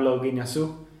one Pablo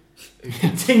Guiñazú, who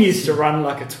continues to run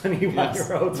like a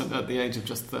 21-year-old. At the age of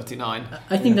just 39.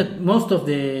 I think that most of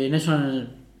the national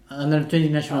under 20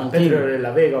 national team. Pedro de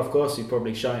la Vega, of course, who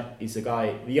probably is the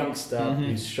guy, the youngster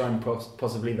who's shown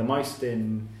possibly the most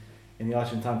in the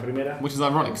Argentine Primera. Which is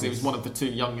ironic, because he was one of the two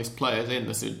youngest players in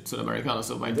the Sudamericano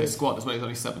Sub-20 squad, as well. He's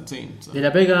only 17. So. De la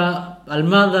Vega,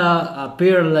 Almada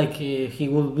appeared like he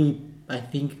will be, I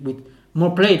think, with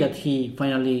more play that he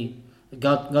finally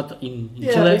got in Chile.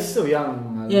 Yeah, he's still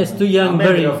young. Yes, too young.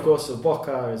 Very, of course, of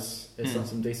Boca has done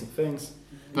some decent things.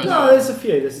 But there's a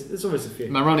few. There's always a few.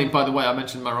 Maroni, by the way, I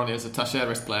mentioned Maroni as a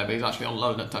Talleres player, but he's actually on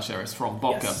loan at Talleres from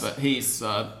Boca. Yes. But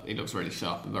he looks really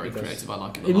sharp and very creative. I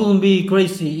like him. It wouldn't be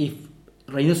crazy if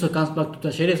Reynoso comes back to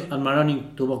Talleres and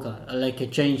Maroni to Boca, like a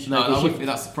change. No, I wouldn't be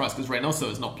that surprised, because Reynoso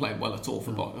has not played well at all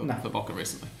for Boca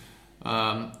recently.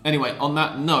 Anyway, on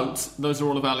that note, those are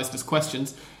all of our listeners'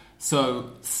 questions.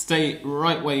 So stay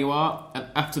right where you are, and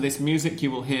after this music, you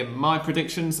will hear my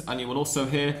predictions, and you will also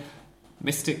hear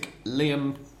Mystic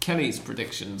Liam Kelly's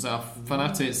predictions. Our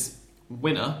Fanatis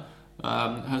winner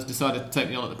has decided to take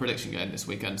me on at the prediction game this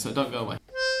weekend, so don't go away.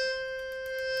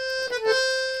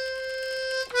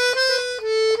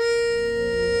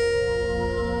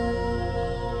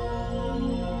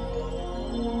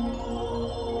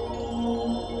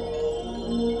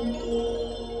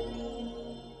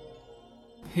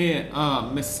 Here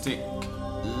are Mystic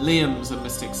Liam's and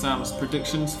Mystic Sam's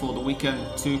predictions for the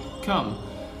weekend to come.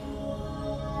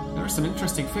 There are some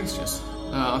interesting fixtures.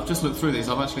 I've just looked through these.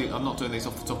 I'm not doing these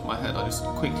off the top of my head. I just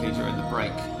quickly during the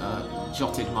break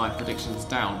jotted my predictions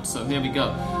down. So here we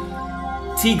go.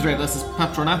 Tigre versus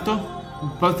Patronato.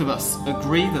 Both of us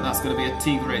agree that that's going to be a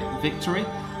Tigre victory.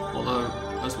 Although,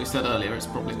 as we said earlier, it's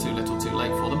probably too little too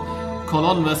late for them.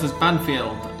 Colón versus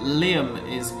Banfield. Liam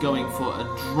is going for a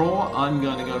draw. I'm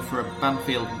going to go for a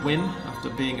Banfield win after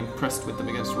being impressed with them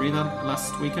against River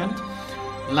last weekend.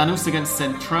 Lanús against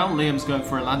Central. Liam's going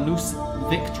for a Lanús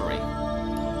victory,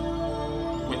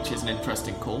 which is an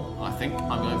interesting call, I think.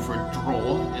 I'm going for a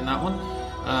draw in that one.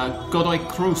 Godoy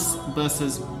Cruz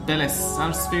versus Vélez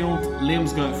Sarsfield.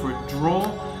 Liam's going for a draw.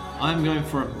 I'm going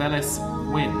for a Vélez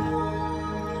win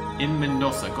in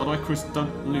Mendoza. Godoy Cruz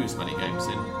don't lose many games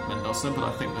in Mendoza, but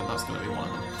I think that's going to be one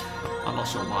of them. I'm not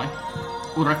sure why.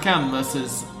 Huracan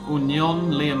versus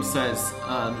Unión. Liam says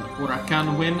an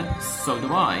Huracan win. So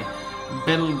do I.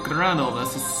 Belgrano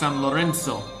versus San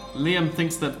Lorenzo. Liam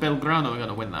thinks that Belgrano are going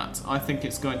to win that. I think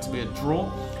it's going to be a draw.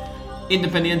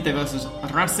 Independiente versus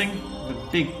Racing, the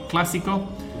big Clásico.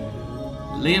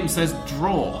 Liam says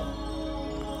draw.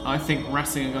 I think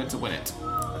Racing are going to win it.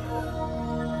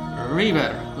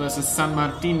 River versus San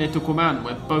Martín de Tucumán.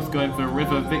 We're both going for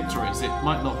River victories. It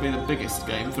might not be the biggest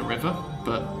game for River,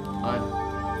 but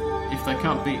if if they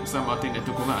can't beat San Martin de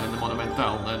Tucumán in the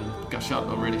Monumental, then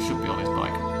Gallardo really should be on his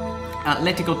bike.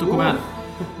 Atletico Tucumán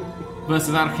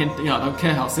versus Argentina. Yeah, I don't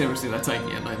care how seriously they're taking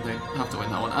it. They have to win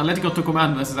that one. Atletico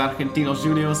Tucumán versus Argentinos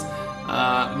Juniors.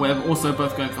 We're also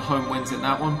both going for home wins in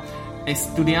that one.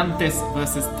 Estudiantes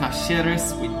versus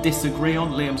Talleres. We disagree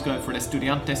on. Liam's going for an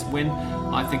Estudiantes win.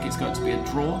 I think it's going to be a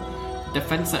draw.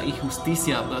 Defensa y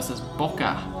Justicia versus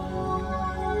Boca.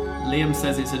 Liam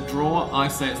says it's a draw. I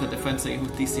say it's a Defensa y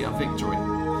Justicia victory.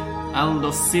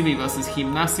 Aldosivi versus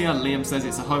Gimnasia. Liam says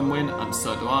it's a home win, and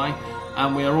so do I.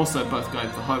 And we are also both going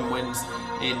for home wins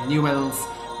in Newell's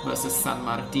versus San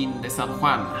Martin de San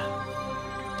Juan.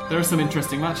 There are some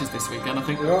interesting matches this weekend, I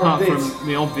think, apart from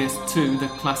the obvious two, the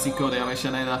Clásico de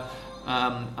Avellaneda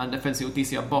and Defensa y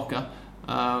Justicia Boca.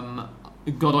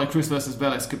 Godoy Cruz versus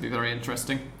Vélez could be very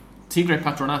interesting. Tigre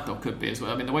Patronato could be as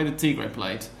well. I mean, the way that Tigre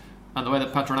played and the way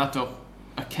that Patronato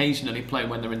occasionally play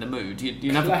when they're in the mood,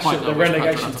 you never quite know the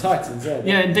relegation Titans.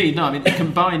 Yeah, indeed. No, I mean,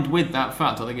 combined with that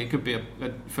fact, I think it could be a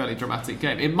fairly dramatic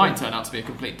game. It might turn out to be a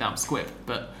complete damn squib,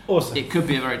 but it could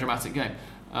be a very dramatic game.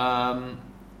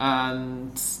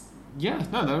 And yeah,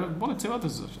 no, there are one or two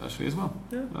others actually as well.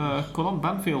 Yeah. Colón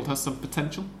Banfield has some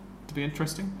potential to be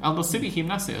interesting. Aldosivi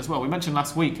Gimnasia as well. We mentioned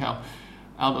last week how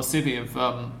Aldosivi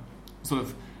have sort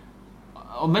of,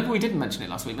 or maybe we didn't mention it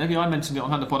last week. Maybe I mentioned it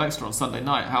on HandaPod Extra on Sunday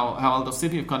night. How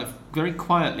Aldosivi have kind of very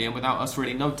quietly and without us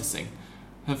really noticing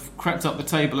have crept up the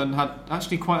table and had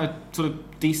actually quite a sort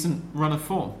of decent run of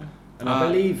form. And I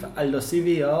believe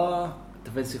Aldosivi are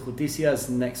Defensa y Justicia's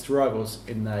next rivals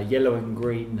in the yellow and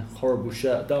green horrible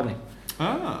shirt derby.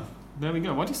 Ah, there we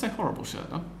go. Why do you say horrible shirt?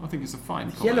 I think it's a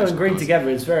fine. Yellow and green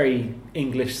together is very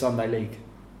English Sunday League.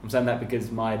 I'm saying that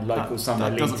because my local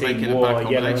Sunday League team wore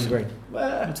yellow and green.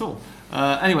 At all.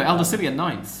 Anyway, Aldosivi are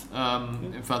ninth.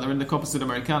 In fact, they're in the Copa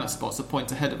Sudamericana spots, a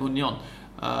point ahead of Unión.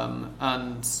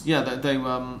 And yeah, they as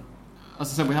I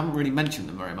said, we haven't really mentioned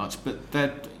them very much, but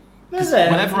they're.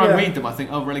 Whenever I read them, I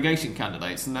think, relegation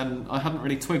candidates, and then I hadn't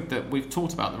really twigged that we've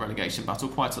talked about the relegation battle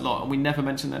quite a lot, and we never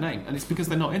mention their name, and it's because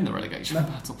they're not in the relegation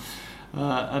battle,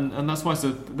 and that's why.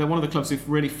 So they're one of the clubs who've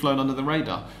really flown under the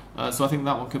radar. So I think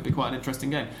that one could be quite an interesting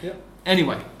game. Yep.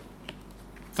 Anyway,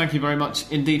 thank you very much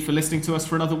indeed for listening to us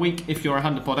for another week. If you're a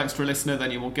HandaPod Extra listener,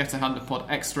 then you will get a HandaPod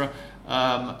Extra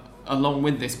along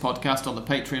with this podcast on the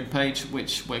Patreon page,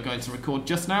 which we're going to record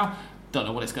just now. Don't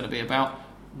know what it's going to be about.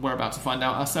 We're about to find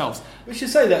out ourselves. We should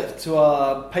say that to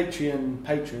our Patreon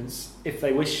patrons, if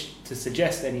they wish to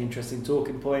suggest any interesting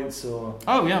talking points or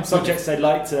subjects they'd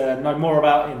like to know more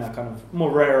about in a kind of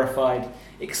more rarefied,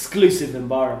 exclusive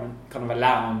environment, kind of a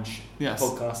lounge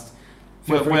podcast.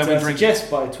 Where we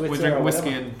suggest by Twitter. We drink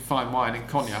whiskey and fine wine and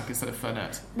cognac instead of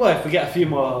Fernet. Well, if we get a few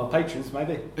more patrons,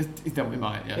 maybe. Then we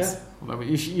might, yes. Yeah. Although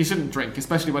you shouldn't drink,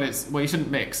 especially when it's... Well, you shouldn't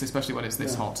mix, especially when it's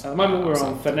this hot. At the moment we're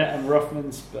on Fernet and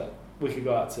Rothmans, but... We could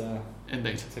go out to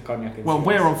cognac. Well,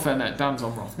 we're on Fernet, Dan's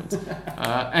on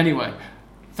Rothmans. Anyway,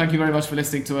 thank you very much for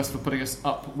listening to us, for putting us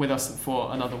up with us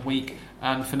for another week.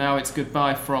 And for now, it's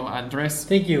goodbye from Andres.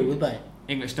 Thank you, goodbye.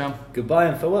 English Dan. Goodbye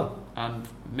and farewell. And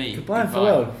me. Goodbye and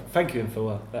farewell. Thank you and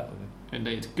farewell. That would be.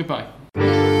 Indeed. Goodbye.